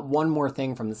want to pull out one more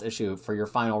thing from this issue for your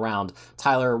final round,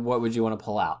 Tyler, what would you want to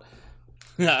pull out?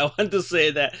 I want to say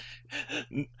that,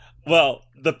 well,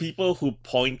 the people who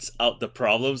point out the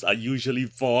problems are usually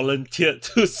volunteered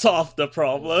to solve the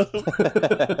problem.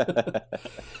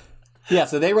 Yeah,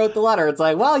 so they wrote the letter. It's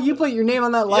like, well, you put your name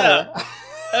on that letter. Yeah.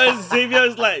 Xavier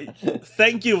is like,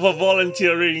 thank you for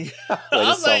volunteering. Way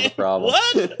to solve the problem.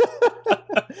 What?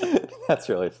 That's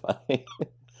really funny.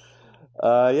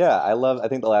 I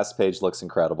think the last page looks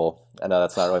incredible. I know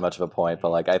that's not really much of a point, but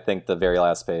like, I think the very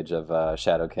last page of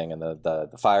Shadow King and the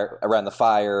fire around the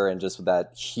fire, and just with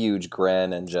that huge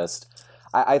grin, and just,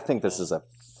 I think this is a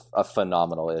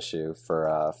phenomenal issue for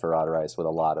Otter Ice, with a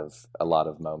lot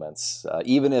of moments.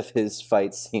 Even if his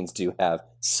fight scenes do have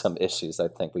some issues, I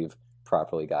think we've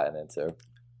properly gotten into.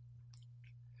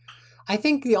 I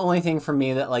think the only thing for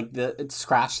me that it's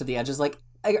scratched to the edge is like,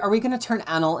 are we going to turn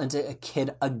Anil into a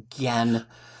kid again?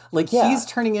 He's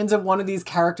turning into one of these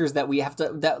characters that we have to,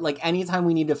 that like anytime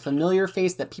we need a familiar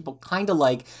face that people kind of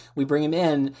like, we bring him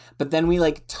in, but then we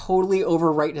like totally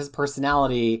overwrite his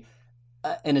personality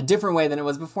in a different way than it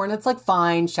was before. And it's like,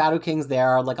 fine, Shadow King's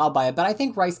there, like, I'll buy it. But I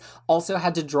think Rice also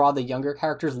had to draw the younger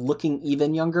characters looking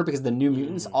even younger, because the New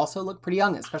Mutants also look pretty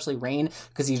young, especially Rain,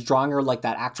 because he's drawing her like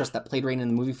that actress that played Rain in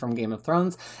the movie from Game of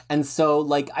Thrones. And so,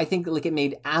 like, I think like it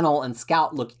made Anil and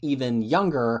Scout look even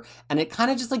younger, and it kind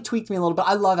of just like tweaked me a little bit.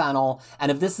 I love Anil, and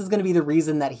if this is going to be the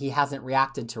reason that he hasn't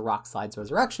reacted to Rockslide's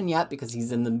resurrection yet, because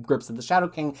he's in the grips of the Shadow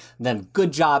King, then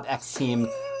good job, X-Team.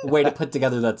 Way to put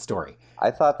together that story. I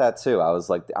thought that too. I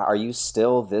was like, are you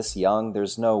still this young?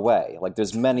 There's no way. Like,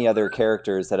 there's many other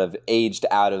characters that have aged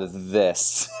out of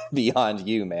this beyond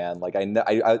you, man. Like, I know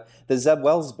the Zeb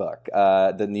Wells book,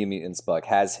 the New Mutants book,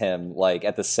 has him like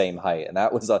at the same height, and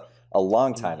that was a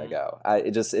long time ago.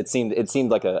 It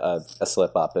seemed like a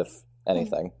slip up, if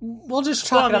anything. We'll just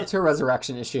chalk it up to a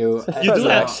resurrection issue.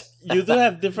 You do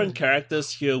have different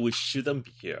characters here which shouldn't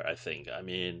be here, I think. I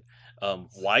mean,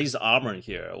 why is Armor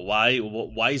here?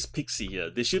 Why is Pixie here?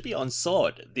 They should be on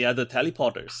Sword. They are the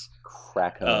teleporters.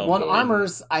 Krakoa.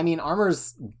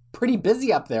 Armor's pretty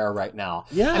busy up there right now.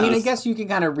 Yeah. I mean, I guess you can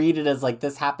kind of read it as like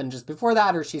this happened just before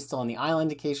that, or she's still on the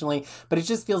island occasionally, but it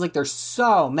just feels like there's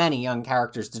so many young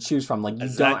characters to choose from. Like, you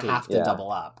don't have to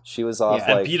double up. She was off.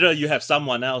 And Peter, you have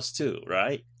someone else too,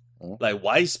 right? Like,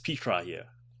 why is Petra here?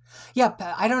 Yeah,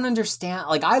 but I don't understand.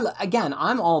 Like,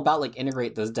 I'm all about, like,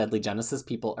 integrate those Deadly Genesis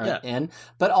people in.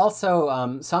 But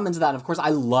also, so I'm into that. And of course, I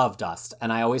love Dust.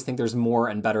 And I always think there's more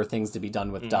and better things to be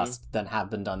done with Dust than have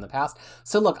been done in the past.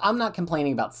 So look, I'm not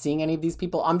complaining about seeing any of these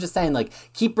people. I'm just saying, like,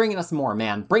 keep bringing us more,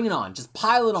 man. Bring it on. Just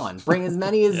pile it on. Bring as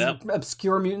many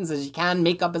obscure mutants as you can.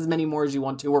 Make up as many more as you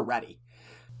want to. We're ready.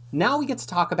 Now we get to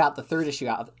talk about the third issue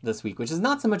out this week, which is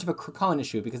not so much of a Krakoan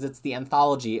issue because it's the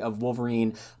anthology of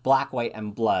Wolverine, Black, White,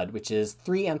 and Blood, which is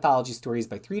 3 anthology stories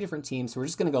by 3 different teams. So we're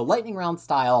just going to go lightning round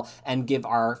style and give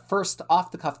our first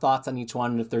off-the-cuff thoughts on each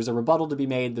one. And if there's a rebuttal to be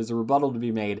made, there's a rebuttal to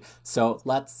be made. So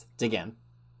let's dig in.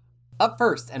 Up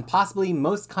first, and possibly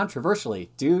most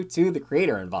controversially due to the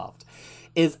creator involved,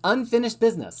 is Unfinished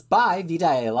Business by Vita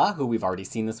Ayala, who we've already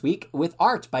seen this week, with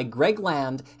art by Greg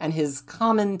Land and his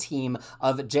common team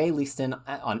of Jay Leaston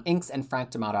on inks and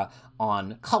Frank D'Amata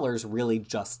on colors, really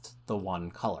just the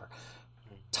one color.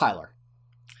 Tyler.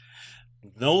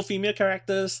 No female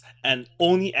characters and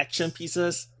only action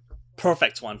pieces.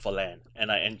 Perfect one for Land,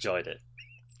 and I enjoyed it.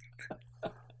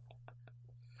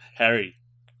 Harry.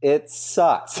 It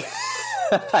sucks.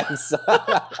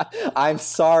 I'm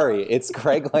sorry. It's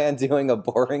Greg Land doing a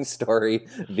boring story.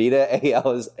 Vita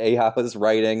Ayala's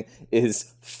writing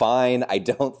is fine. I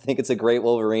don't think it's a great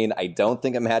Wolverine. I don't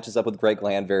think it matches up with Greg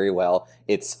Land very well.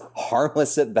 It's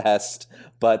harmless at best,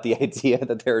 but the idea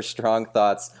that there are strong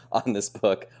thoughts on this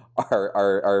book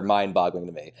are mind-boggling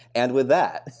to me. And with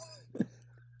that...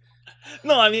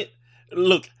 No, I mean,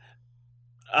 look...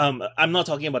 I'm not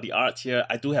talking about the art here.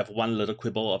 I do have one little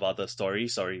quibble about the story,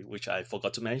 which I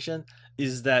forgot to mention,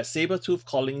 is that Sabretooth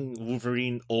calling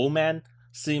Wolverine old man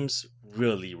seems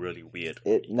really, really weird.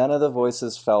 None of the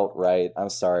voices felt right. I'm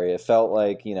sorry. It felt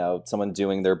like, someone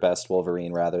doing their best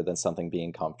Wolverine rather than something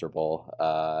being comfortable.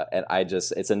 And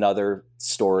it's another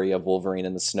story of Wolverine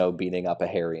in the snow beating up a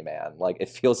hairy man. Like, it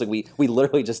feels like we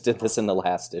literally just did this in the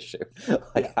last issue.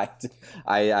 Like,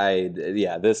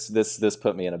 this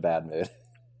put me in a bad mood.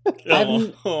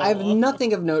 I have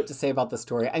nothing of note to say about the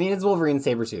story. I mean, it's Wolverine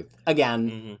Sabretooth.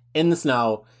 Again, in the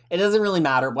snow. It doesn't really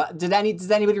matter. Does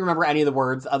anybody remember any of the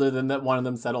words other than that one of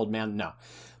them said old man? No.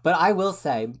 But I will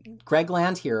say, Greg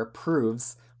Land here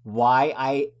proves why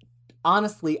I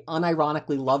honestly,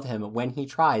 unironically love him when he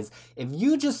tries. If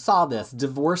you just saw this,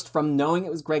 divorced from knowing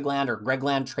it was Greg Land or Greg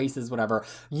Land traces, whatever,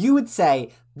 you would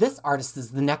say, this artist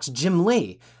is the next Jim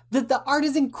Lee. The art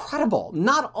is incredible.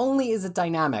 Not only is it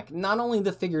dynamic, not only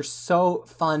the figure so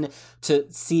fun to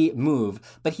see move,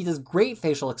 but he does great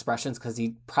facial expressions because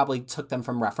he probably took them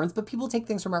from reference, but people take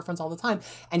things from reference all the time.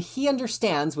 And he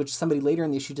understands, which somebody later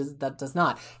in the issue does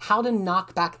not, how to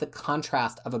knock back the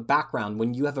contrast of a background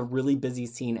when you have a really busy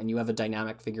scene and you have a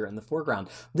dynamic figure in the foreground.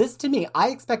 This, to me, I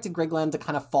expected Greg Land to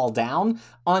kind of fall down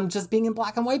on just being in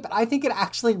black and white, but I think it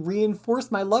actually reinforced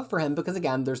my love for him because,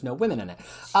 again, there's no women in it.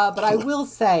 But I will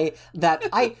say that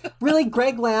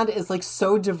Greg Land is like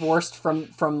so divorced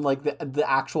from like the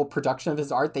actual production of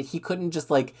his art that he couldn't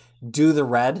just like do the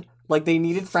red. Like, they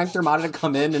needed Frank D'Amata to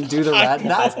come in and do the red.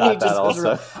 That's me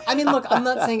just. I mean, look, I'm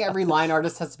not saying every line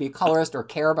artist has to be a colorist or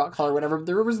care about color or whatever. But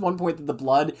there was one point that the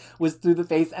blood was through the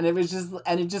face, and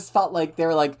it just felt like they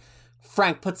were like,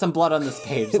 Frank, put some blood on this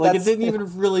page. Like, it didn't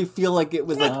even really feel like it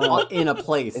was like in a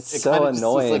place. It's so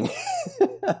annoying.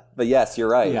 But yes, you're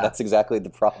right. Yeah. That's exactly the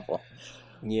problem.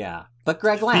 Yeah. But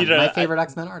Greg Land, Peter, my favorite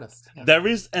X-Men artist. Yeah. There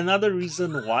is another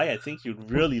reason why I think you'd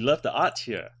really love the art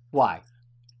here. Why?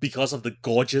 Because of the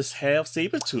gorgeous hair of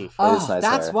Sabretooth. Oh, nice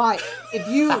that's hair. why. If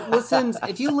you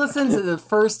listen to the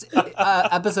first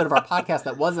episode of our podcast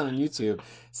that wasn't on YouTube,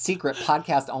 secret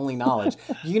podcast only knowledge,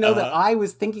 you know that I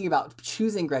was thinking about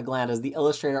choosing Greg Land as the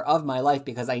illustrator of my life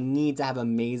because I need to have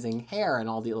amazing hair in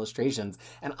all the illustrations.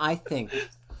 And I think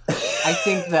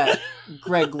that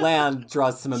Greg Land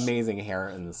draws some amazing hair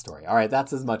in the story. All right,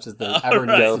 that's as much as there ever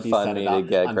needs to be said GoFundMe about to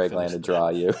get Greg Unfinished. Land to draw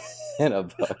you in a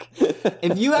book.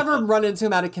 If you ever run into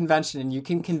him at a convention and you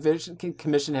can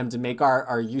commission him to make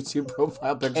our YouTube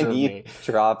profile picture of me,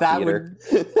 draw Peter?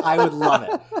 I would love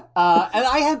it. And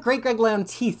I have great Greg Land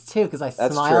teeth too because I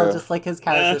smile true. just like his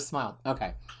character smiled.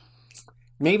 Okay.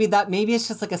 Maybe it's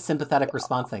just like a sympathetic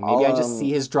response thing. Maybe I just see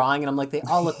his drawing and I'm like, they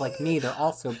all look like me. They're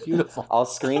all so beautiful. I'll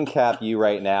screen cap you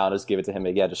right now and just give it to him.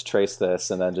 Yeah, just trace this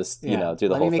and then just, do the whole thing.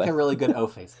 Let me make a really good O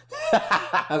face.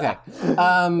 Okay.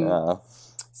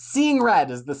 Seeing Red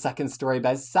is the second story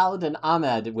by Saladin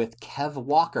Ahmed with Kev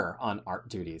Walker on art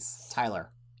duties.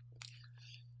 Tyler.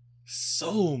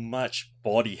 So much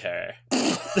body hair.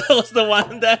 That was the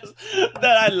one that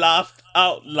I laughed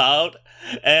out loud.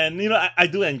 And I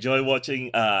do enjoy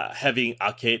watching having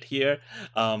Arcade here.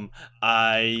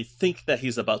 I think that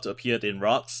he's about to appear in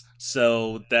Rocks,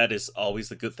 so that is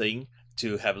always a good thing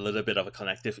to have a little bit of a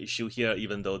connective issue here,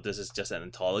 even though this is just an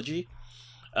anthology.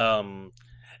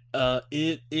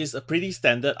 It is a pretty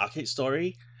standard Arcade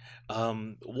story.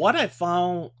 What I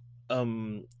found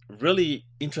really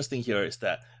interesting here is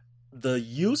that the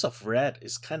use of red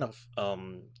is kind of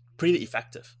pretty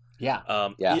effective. Yeah.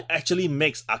 It actually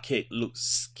makes Arcade look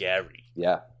scary.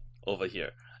 Yeah. Over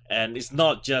here, and it's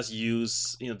not just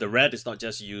used. The red is not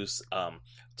just used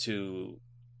to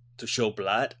show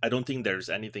blood. I don't think there's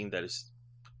anything that is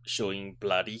showing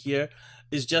bloody here.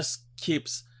 It just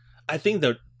keeps. I think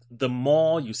the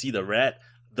more you see the red,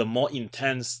 the more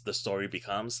intense the story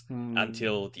becomes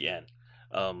until the end.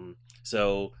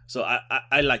 So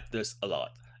I like this a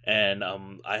lot, and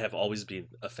I have always been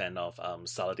a fan of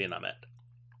Saladin Ahmed.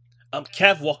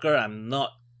 Kev Walker, I'm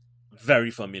not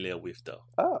very familiar with though.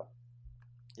 Oh,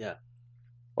 yeah.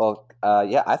 Well,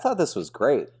 yeah, I thought this was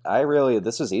great.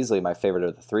 This was easily my favorite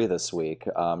of the three this week.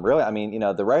 Really, I mean,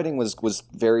 the writing was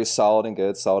very solid and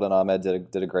good. Saladin Ahmed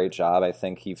did a great job. I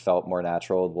think he felt more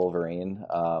natural with Wolverine.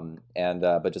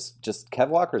 But just Kev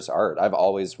Walker's art, I've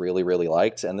always really, really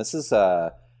liked. And this is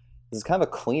kind of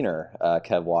a cleaner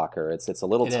Kev Walker. It's a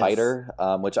little tighter,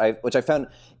 which I found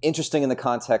interesting in the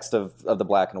context of the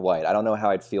black and white. I don't know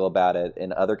how I'd feel about it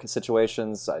in other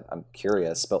situations. I'm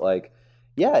curious, but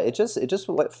yeah, it just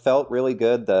felt really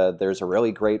good. There's a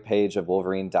really great page of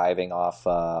Wolverine diving off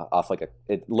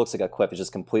it looks like a cliff. It's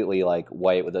just completely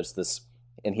white with just this,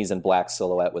 and he's in black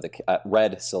silhouette with a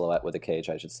red silhouette with a cage,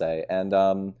 I should say.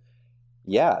 And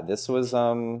yeah, this was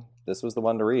the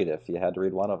one to read if you had to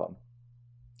read one of them.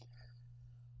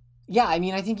 Yeah, I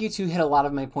mean, I think you two hit a lot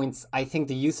of my points. I think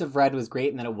the use of red was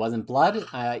great and that it wasn't blood. It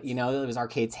was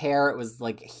Arcade's hair. It was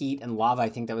heat and lava. I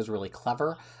think that was really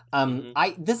clever.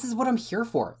 This is what I'm here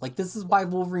for. This is why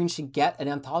Wolverine should get an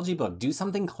anthology book. Do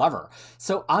something clever.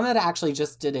 So Ahmed actually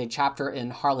just did a chapter in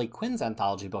Harley Quinn's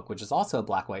anthology book, which is also a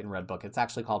black, white, and red book. It's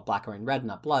actually called Black, White, and Red,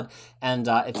 not Blood. And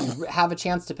if you have a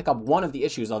chance to pick up one of the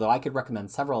issues, although I could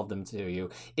recommend several of them to you,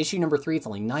 issue number 3, it's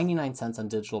only 99 cents on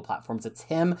digital platforms. It's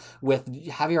him with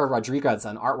Javier Rodriguez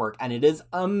on artwork, and it is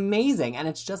amazing. And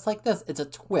it's just like this. It's a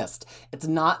twist. It's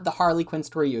not the Harley Quinn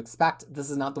story you expect. This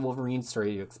is not the Wolverine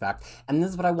story you expect. And this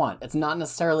is what I want. It's not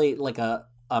necessarily a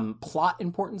plot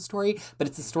important story, but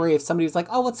it's a story of somebody who's like,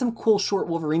 oh, what's some cool short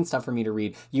Wolverine stuff for me to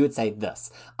read? You would say this.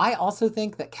 I also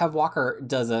think that Kev Walker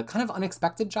does a kind of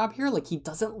unexpected job here. He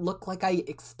doesn't look like I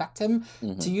expect him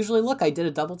to usually look. I did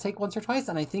a double take once or twice,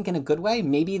 and I think in a good way.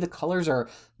 Maybe the colors are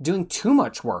doing too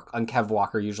much work on Kev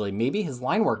Walker usually. Maybe his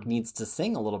line work needs to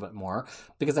sing a little bit more,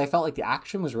 because I felt like the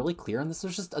action was really clear, and this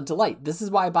was just a delight. This is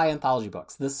why I buy anthology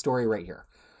books. This story right here.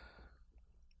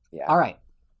 Yeah. All right.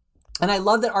 And I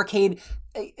love that Arcade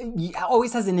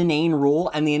always has an inane rule,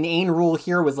 and the inane rule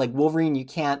here was Wolverine, you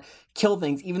can't kill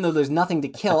things even though there's nothing to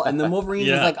kill, and then Wolverine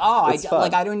was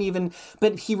I don't even,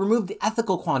 but he removed the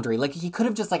ethical quandary. He could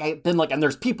have just been and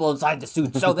there's people inside the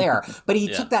suit, so there, but he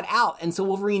took that out, and so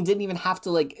Wolverine didn't even have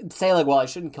to say well, I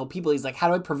shouldn't kill people. He's how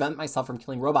do I prevent myself from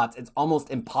killing robots? It's almost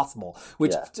impossible,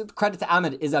 which credit to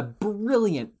Ahmed is a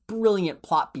brilliant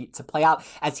plot beat to play out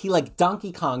as he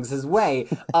Donkey Kongs his way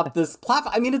up this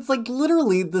platform. I mean, it's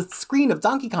literally the screen of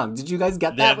Donkey Kong. Did you guys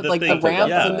get that with the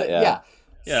ramps and the,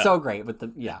 yeah. So great with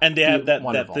the and they have that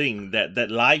thing, that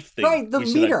live thing, right? The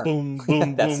meter, boom,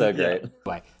 boom, that's boom. so great.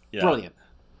 Yeah. Brilliant.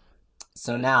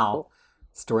 So now,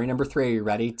 story number 3. Are you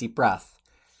ready? Deep breath.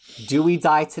 Do We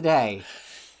Die Today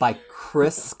by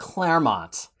Chris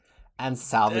Claremont and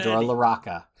Salvador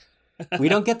Larroca. We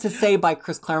don't get to say by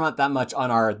Chris Claremont that much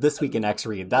on our This Week in X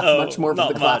read. That's much more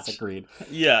for the classic read.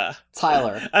 Yeah,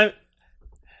 Tyler. I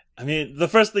mean, the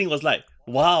first thing was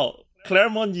wow,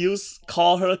 Claremont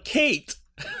call her Kate.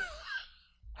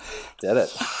 Did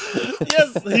it?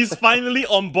 Yes, he's finally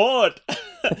on board.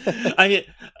 I mean,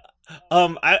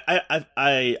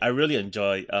 I really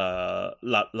enjoy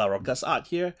Larroca's art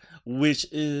here, which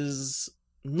is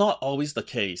not always the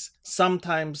case.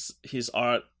 Sometimes his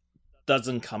art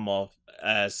doesn't come off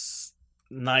as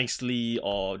nicely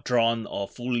or drawn or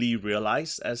fully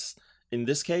realized as in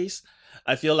this case.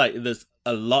 I feel like there's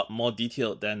a lot more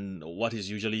detailed than what is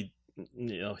usually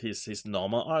his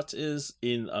normal art is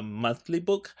in a monthly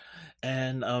book,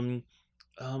 and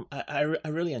I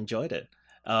really enjoyed it.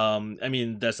 I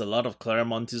mean, there's a lot of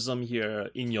Claremontism here.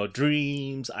 In your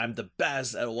dreams, I'm the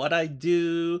best at what I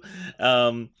do.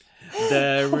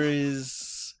 There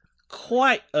is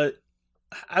quite a,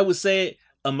 I would say,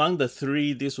 among the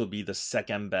 3, this would be the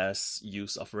second best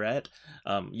use of red.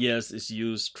 Yes, it's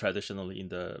used traditionally in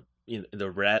the in the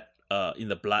red in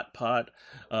the blood part.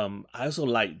 I also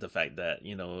like the fact that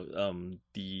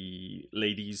the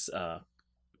ladies'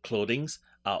 clothings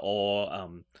are all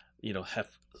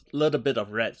have a little bit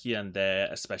of red here and there,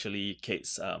 especially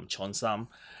Kate's chonsam.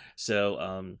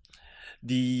 So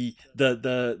the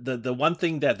one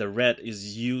thing that the red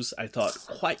is used, I thought,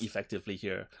 quite effectively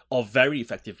here, or very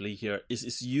effectively here, is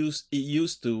it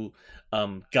used to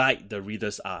guide the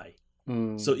reader's eye.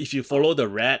 So if you follow the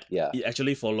red, it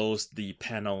actually follows the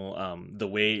panel, the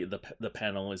way the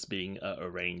panel is being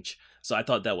arranged. So I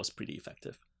thought that was pretty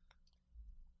effective.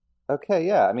 Okay,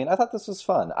 yeah. I mean, I thought this was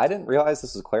fun. I didn't realize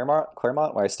this was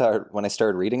Claremont when I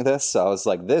started reading this. So I was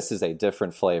like, this is a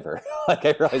different flavor. Like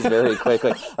I realized very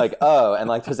quickly, like, oh, and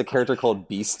like there's a character called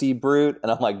Beastie Brute,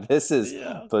 and I'm like, this is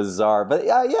bizarre. But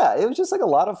yeah, it was just like a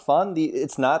lot of fun.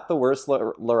 It's not the worst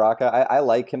Luraka. I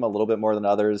like him a little bit more than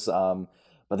others.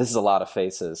 But this is a lot of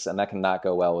faces, and that cannot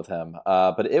go well with him.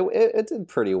 But it did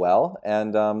pretty well,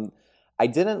 and I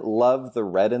didn't love the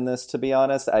red in this, to be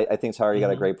honest. I think, Tara, you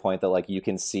got a great point that like you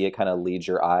can see it kind of lead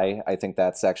your eye. I think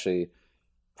that's actually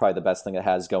probably the best thing it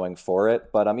has going for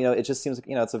it. But it just seems like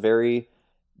it's a very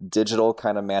digital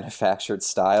kind of manufactured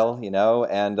style,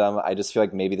 and I just feel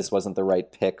like maybe this wasn't the right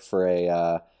pick for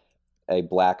a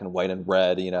black and white and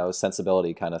red,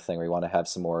 sensibility kind of thing where you want to have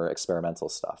some more experimental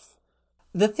stuff.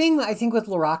 The thing I think with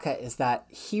Luraka is that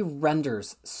he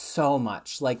renders so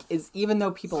much. Like, even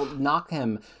though people knock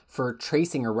him for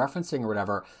tracing or referencing or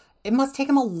whatever, it must take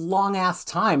him a long ass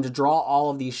time to draw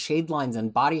all of these shade lines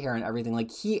and body hair and everything. Like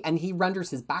he renders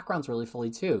his backgrounds really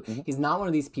fully too. Mm-hmm. He's not one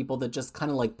of these people that just kind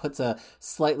of like puts a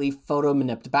slightly photo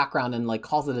manipped background and like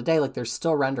calls it a day. Like there's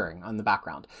still rendering on the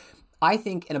background. I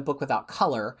think in a book without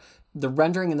color, the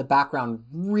rendering in the background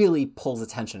really pulls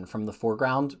attention from the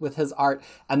foreground with his art.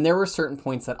 And there were certain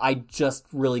points that I just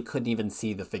really couldn't even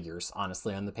see the figures,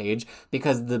 honestly, on the page,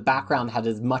 because the background had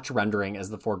as much rendering as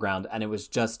the foreground, and it was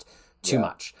just too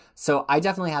much. So I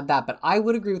definitely had that. But I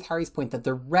would agree with Harry's point that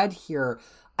the red here,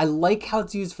 I like how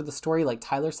it's used for the story, like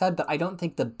Tyler said, but I don't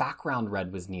think the background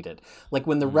red was needed. Like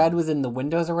when the red was in the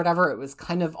windows or whatever, it was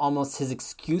kind of almost his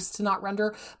excuse to not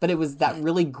render, but it was that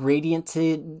really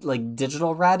gradiented, like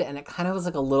digital red, and it kind of was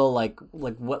like a little like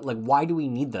what, like why do we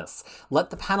need this? Let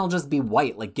the panel just be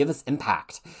white, like give us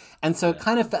impact. And so it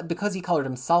kind of, because he colored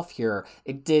himself here,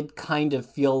 it did kind of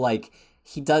feel like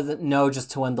he doesn't know just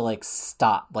to when to like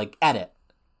stop, like edit.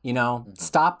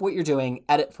 Stop what you're doing,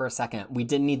 edit for a second. We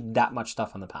didn't need that much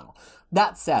stuff on the panel.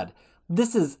 That said,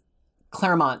 this is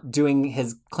Claremont doing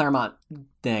his Claremont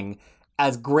thing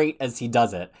as great as he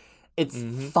does it. It's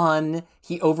fun.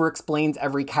 He over-explains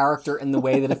every character in the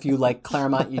way that if you like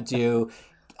Claremont, you do.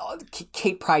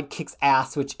 Kate Pryde kicks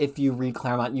ass, which if you read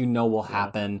Claremont, will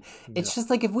happen. It's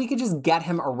just like if we could just get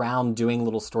him around doing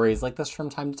little stories like this from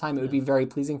time to time, it would be very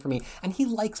pleasing for me. And he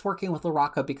likes working with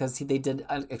Luraka because they did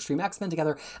Extreme X-Men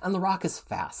together, and Luraka's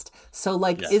fast. So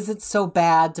is it so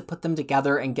bad to put them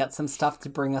together and get some stuff to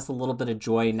bring us a little bit of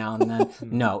joy now and then?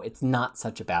 No, it's not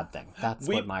such a bad thing. That's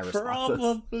what my response is. We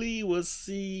probably will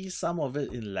see some of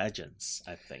it in Legends,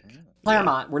 I think.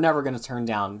 Claremont, we're never going to turn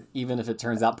down, even if it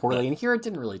turns out poorly. And here it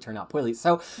didn't really turn out poorly.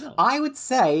 So I would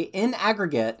say, in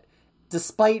aggregate,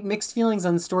 despite mixed feelings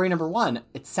on story number 1,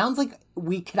 it sounds like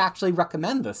we could actually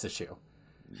recommend this issue.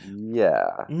 Yeah.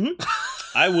 Mm-hmm.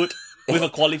 I would. With a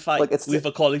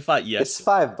qualified, yes. It's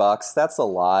 $5. That's a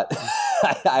lot.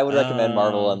 I would recommend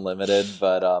Marvel Unlimited,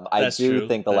 but I do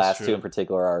think the last two in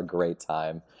particular are a great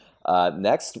time.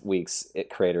 Next week's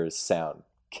creators sound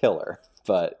killer,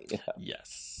 but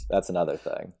yes, that's another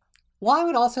thing. Well, I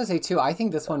would also say, too, I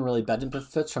think this one really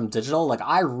benefits from digital. Like,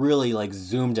 I really,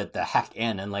 zoomed it the heck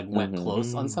in and, went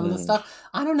close on some of this stuff.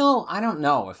 I don't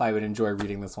know if I would enjoy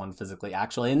reading this one physically,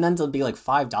 actually. And then to be,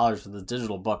 $5 for the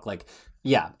digital book,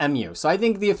 yeah, MU. So I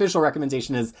think the official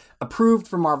recommendation is approved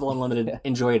for Marvel Unlimited.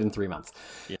 Enjoy it in 3 months.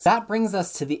 Yes. That brings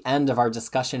us to the end of our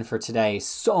discussion for today.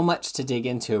 So much to dig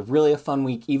into. Really a fun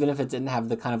week, even if it didn't have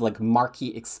the kind of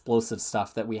marquee explosive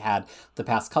stuff that we had the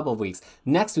past couple of weeks.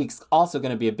 Next week's also going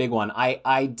to be a big one.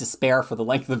 I despair for the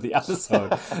length of the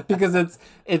episode because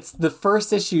it's the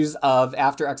first issues of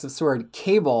After X of Sword,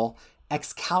 Cable,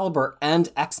 Excalibur,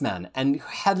 and X-Men, and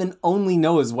heaven only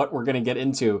knows what we're going to get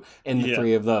into in the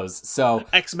 3 of those. So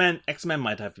X-Men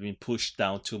might have been pushed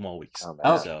down 2 more weeks.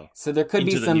 So there could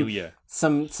be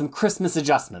some Christmas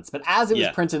adjustments, but as it was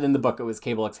printed in the book, it was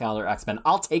Cable, Excalibur, X-Men.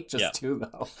 I'll take just 2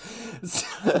 though.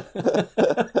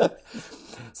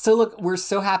 So look, we're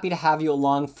so happy to have you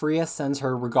along. Fariha sends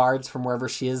her regards from wherever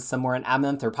she is, somewhere in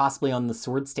Amenth or possibly on the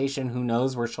Sword Station. Who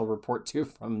knows where she'll report to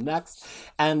from next.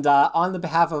 And on the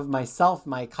behalf of myself,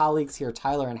 my colleagues here,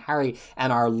 Tyler and Harry,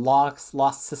 and our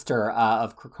lost sister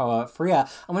of Krakoa,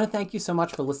 Fariha, I want to thank you so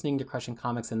much for listening to Crushing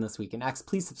Comics in This Week in X.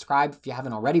 Please subscribe if you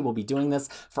haven't already. We'll be doing this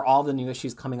for all the new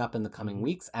issues coming up in the coming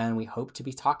weeks, and we hope to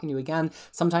be talking to you again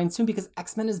sometime soon, because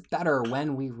X-Men is better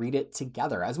when we read it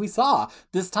together. As we saw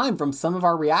this time from some of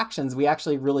our reactions, we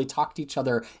actually really talked each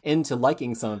other into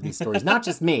liking some of these stories. Not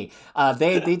just me.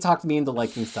 They talked me into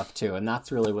liking stuff too, and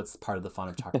that's really what's part of the fun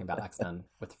of talking about X-Men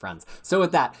with friends. So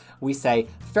with that, we say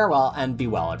farewell and be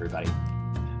well, everybody.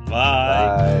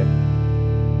 Bye. Bye.